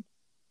whole thing.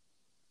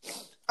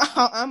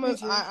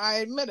 I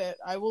admit it.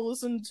 I will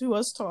listen to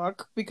us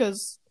talk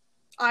because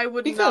I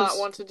would not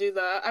want to do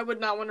that. I would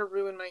not want to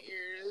ruin my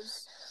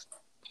ears.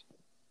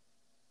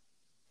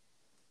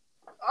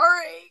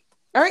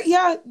 All right,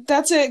 yeah,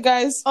 that's it,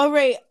 guys. all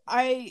right.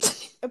 I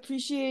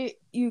appreciate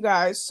you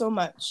guys so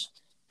much.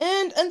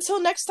 And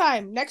until next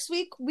time, next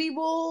week we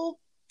will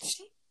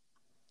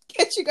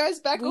get you guys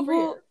back over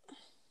here.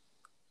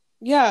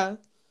 Yeah.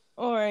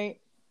 All right.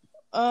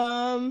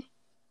 I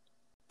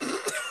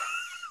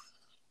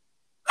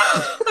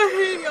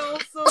hate y'all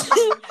so much.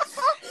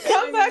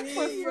 Come back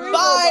for free.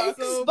 Bye.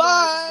 So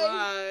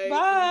Bye. much.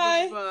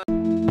 Bye. Bye.